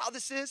anymore. If that's how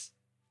this is,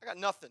 I got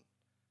nothing.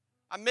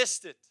 I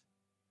missed it.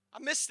 I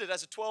missed it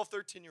as a 12,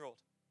 13-year-old.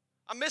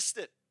 I missed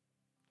it.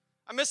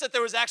 I missed that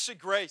there was actually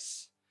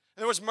grace,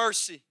 and there was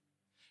mercy,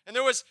 and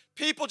there was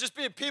people just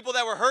being people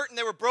that were hurt and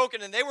they were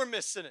broken and they were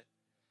missing it.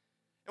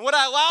 And what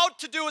I allowed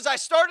to do is I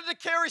started to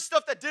carry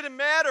stuff that didn't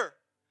matter.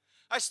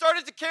 I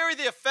started to carry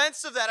the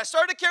offense of that. I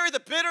started to carry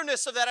the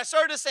bitterness of that. I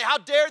started to say, how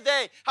dare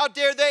they? How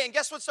dare they? And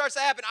guess what starts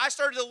to happen? I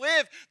started to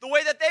live the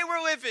way that they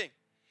were living.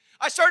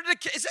 I started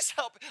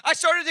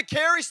to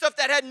carry stuff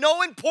that had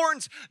no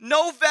importance,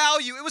 no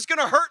value. It was going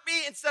to hurt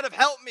me instead of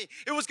help me.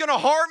 It was going to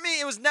harm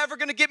me. It was never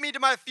going to get me to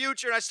my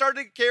future. And I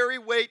started to carry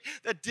weight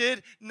that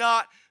did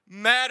not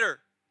matter.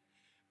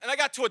 And I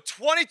got to a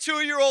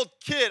 22-year-old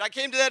kid. I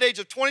came to that age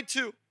of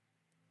 22. I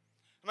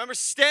remember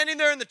standing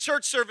there in the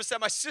church service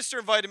that my sister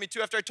invited me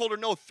to after I told her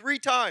no 3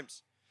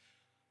 times.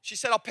 She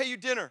said, I'll pay you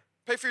dinner.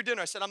 Pay for your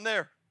dinner. I said, I'm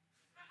there.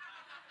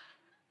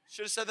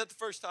 Should have said that the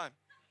first time.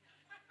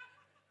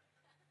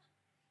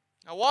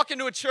 I walk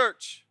into a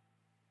church.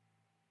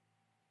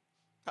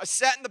 I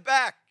sat in the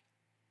back.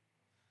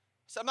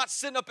 So I'm not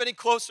sitting up any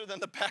closer than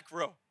the back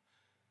row.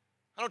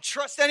 I don't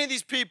trust any of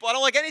these people. I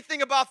don't like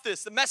anything about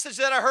this. The message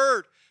that I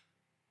heard,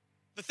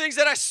 the things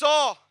that I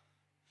saw,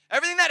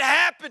 everything that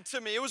happened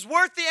to me, it was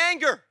worth the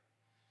anger.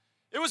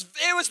 I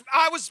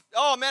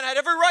had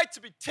every right to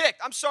be ticked.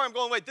 I'm sorry, I'm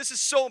going late. This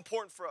is so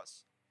important for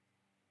us.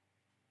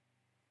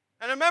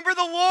 And I remember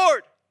the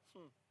Lord.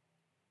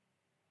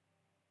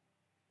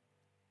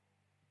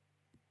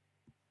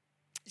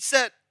 He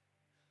said,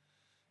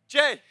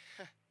 Jay,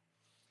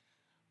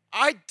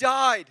 I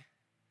died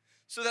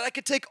so that I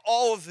could take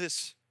all of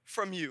this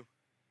from you.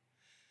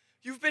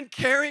 You've been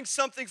carrying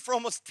something for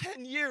almost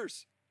 10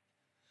 years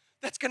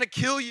that's going to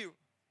kill you,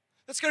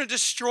 that's going to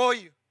destroy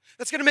you,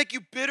 that's going to make you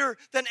bitter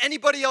than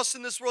anybody else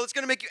in this world. It's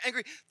going to make you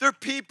angry. They're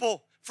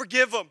people.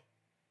 Forgive them.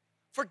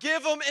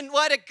 Forgive them and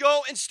let it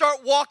go and start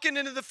walking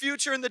into the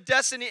future and the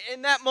destiny.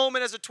 In that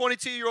moment, as a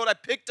 22-year-old, I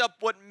picked up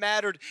what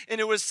mattered, and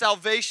it was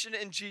salvation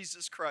in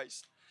Jesus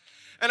Christ.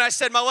 And I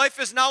said, my life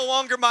is no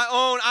longer my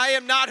own. I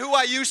am not who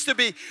I used to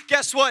be.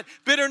 Guess what?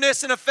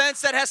 Bitterness and offense,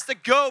 that has to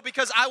go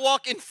because I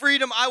walk in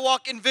freedom. I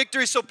walk in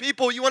victory. So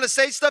people, you want to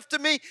say stuff to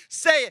me?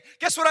 Say it.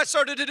 Guess what I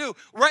started to do?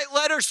 Write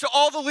letters to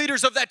all the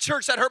leaders of that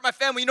church that hurt my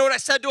family. You know what I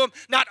said to them?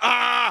 Not,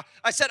 I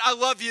said, I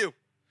love you.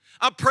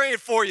 I'm praying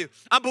for you.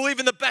 I'm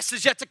believing the best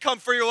is yet to come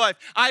for your life.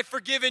 I've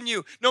forgiven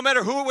you. No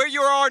matter where you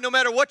are, no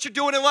matter what you're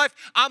doing in life,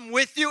 I'm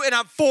with you and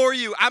I'm for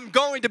you. I'm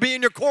going to be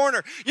in your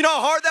corner. You know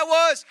how hard that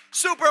was?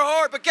 Super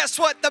hard. But guess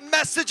what? The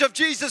message of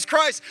Jesus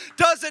Christ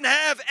doesn't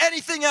have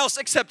anything else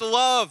except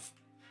love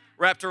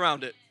wrapped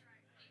around it.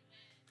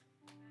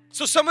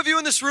 So some of you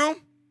in this room,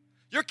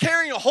 you're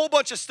carrying a whole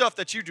bunch of stuff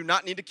that you do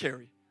not need to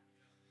carry.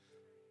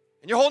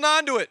 And you're holding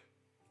on to it.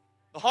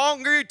 The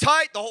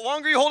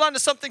longer you hold on to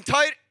something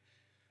tight,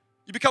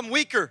 you become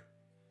weaker.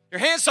 Your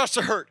hand starts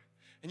to hurt.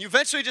 And you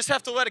eventually just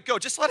have to let it go.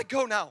 Just let it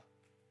go now.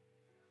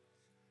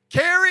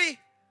 Carry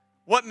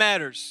what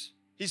matters.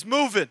 He's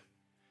moving.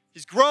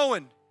 He's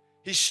growing.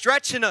 He's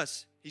stretching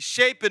us. He's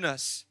shaping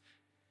us.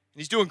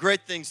 And He's doing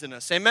great things in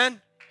us.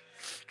 Amen?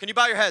 Can you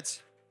bow your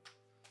heads?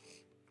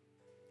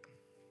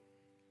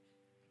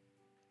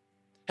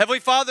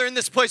 Heavenly Father, in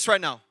this place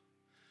right now,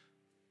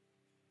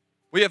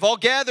 we have all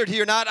gathered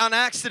here not on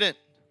accident.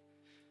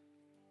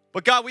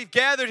 But God, we've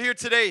gathered here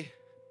today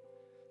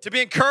to be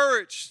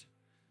encouraged,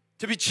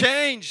 to be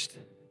changed,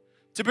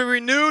 to be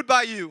renewed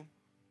by you.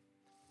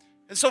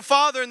 And so,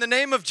 Father, in the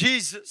name of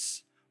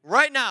Jesus,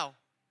 right now,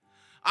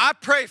 I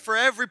pray for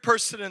every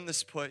person in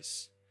this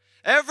place,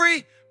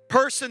 every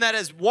person that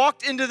has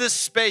walked into this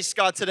space,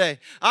 God, today.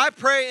 I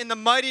pray in the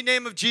mighty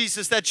name of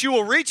Jesus that you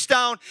will reach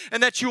down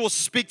and that you will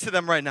speak to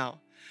them right now.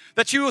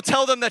 That you will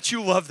tell them that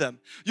you love them.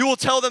 You will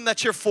tell them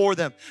that you're for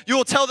them. You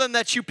will tell them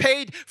that you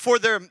paid for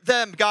them,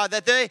 God,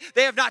 that they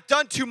have not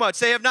done too much.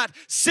 They have not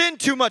sinned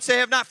too much. They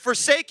have not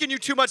forsaken you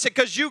too much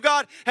because you,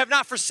 God, have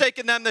not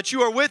forsaken them, that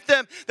you are with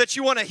them, that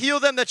you want to heal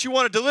them, that you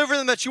want to deliver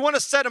them, that you want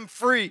to set them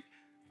free.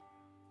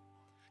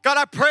 God,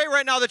 I pray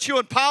right now that you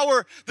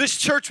empower this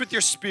church with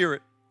your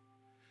Spirit.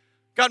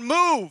 God,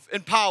 move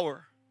in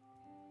power.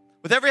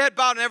 With every head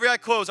bowed and every eye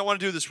closed, I want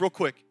to do this real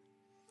quick.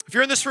 If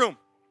you're in this room,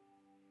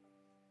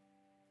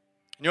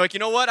 and you're like,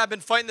 you know what? I've been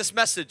fighting this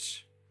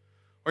message.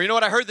 Or you know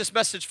what? I heard this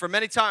message for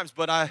many times,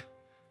 but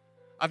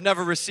I've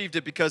never received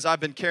it because I've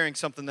been carrying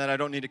something that I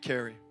don't need to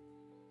carry.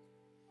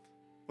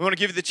 We want to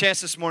give you the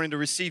chance this morning to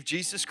receive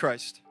Jesus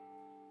Christ,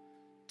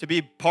 to be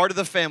part of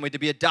the family, to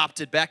be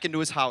adopted back into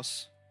his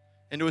house,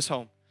 into his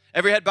home.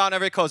 Every head bowed and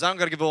every head closed. I don't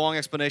got to give a long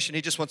explanation.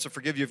 He just wants to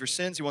forgive you of your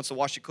sins. He wants to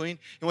wash you clean.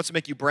 He wants to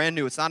make you brand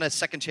new. It's not a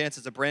second chance.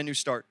 It's a brand new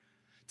start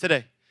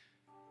today.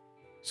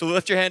 So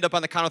lift your hand up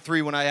on the count of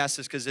 3 when I ask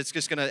this, because it's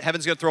just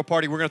heaven's going to throw a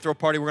party. We're going to throw a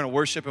party. We're going to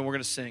worship, and we're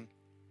going to sing.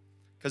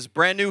 Because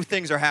brand new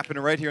things are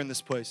happening right here in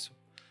this place.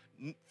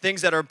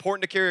 Things that are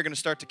important to carry are going to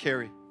start to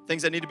carry.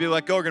 Things that need to be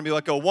let go are going to be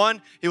let go.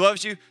 1, he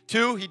loves you.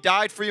 2, he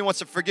died for you, wants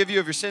to forgive you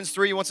of your sins.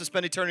 3, he wants to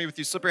spend eternity with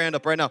you. Slip your hand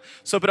up right now.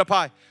 Slip it up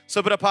high.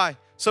 Slip it up high.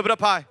 Slip it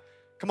up high.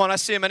 Come on, I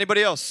see him.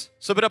 Anybody else?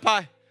 Slip it up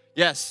high.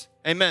 Yes.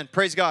 Amen.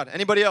 Praise God.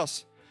 Anybody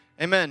else?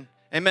 Amen.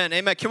 Amen.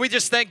 Amen. Can we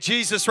just thank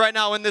Jesus right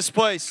now in this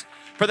place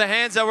for the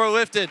hands that were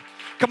lifted?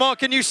 Come on,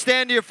 can you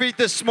stand to your feet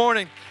this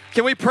morning?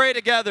 Can we pray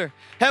together?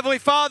 Heavenly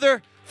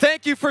Father,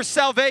 thank you for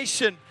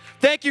salvation.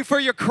 Thank you for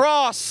your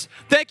cross.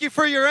 Thank you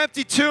for your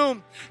empty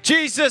tomb.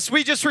 Jesus,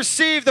 we just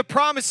receive the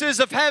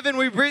promises of heaven.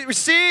 We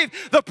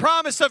receive the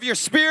promise of your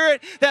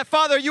Spirit that,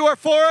 Father, you are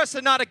for us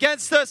and not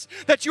against us,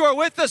 that you are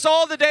with us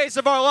all the days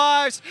of our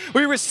lives.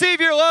 We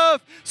receive your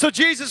love. So,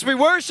 Jesus, we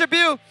worship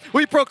you.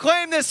 We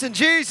proclaim this in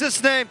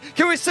Jesus' name.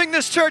 Can we sing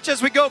this, church,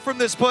 as we go from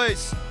this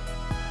place?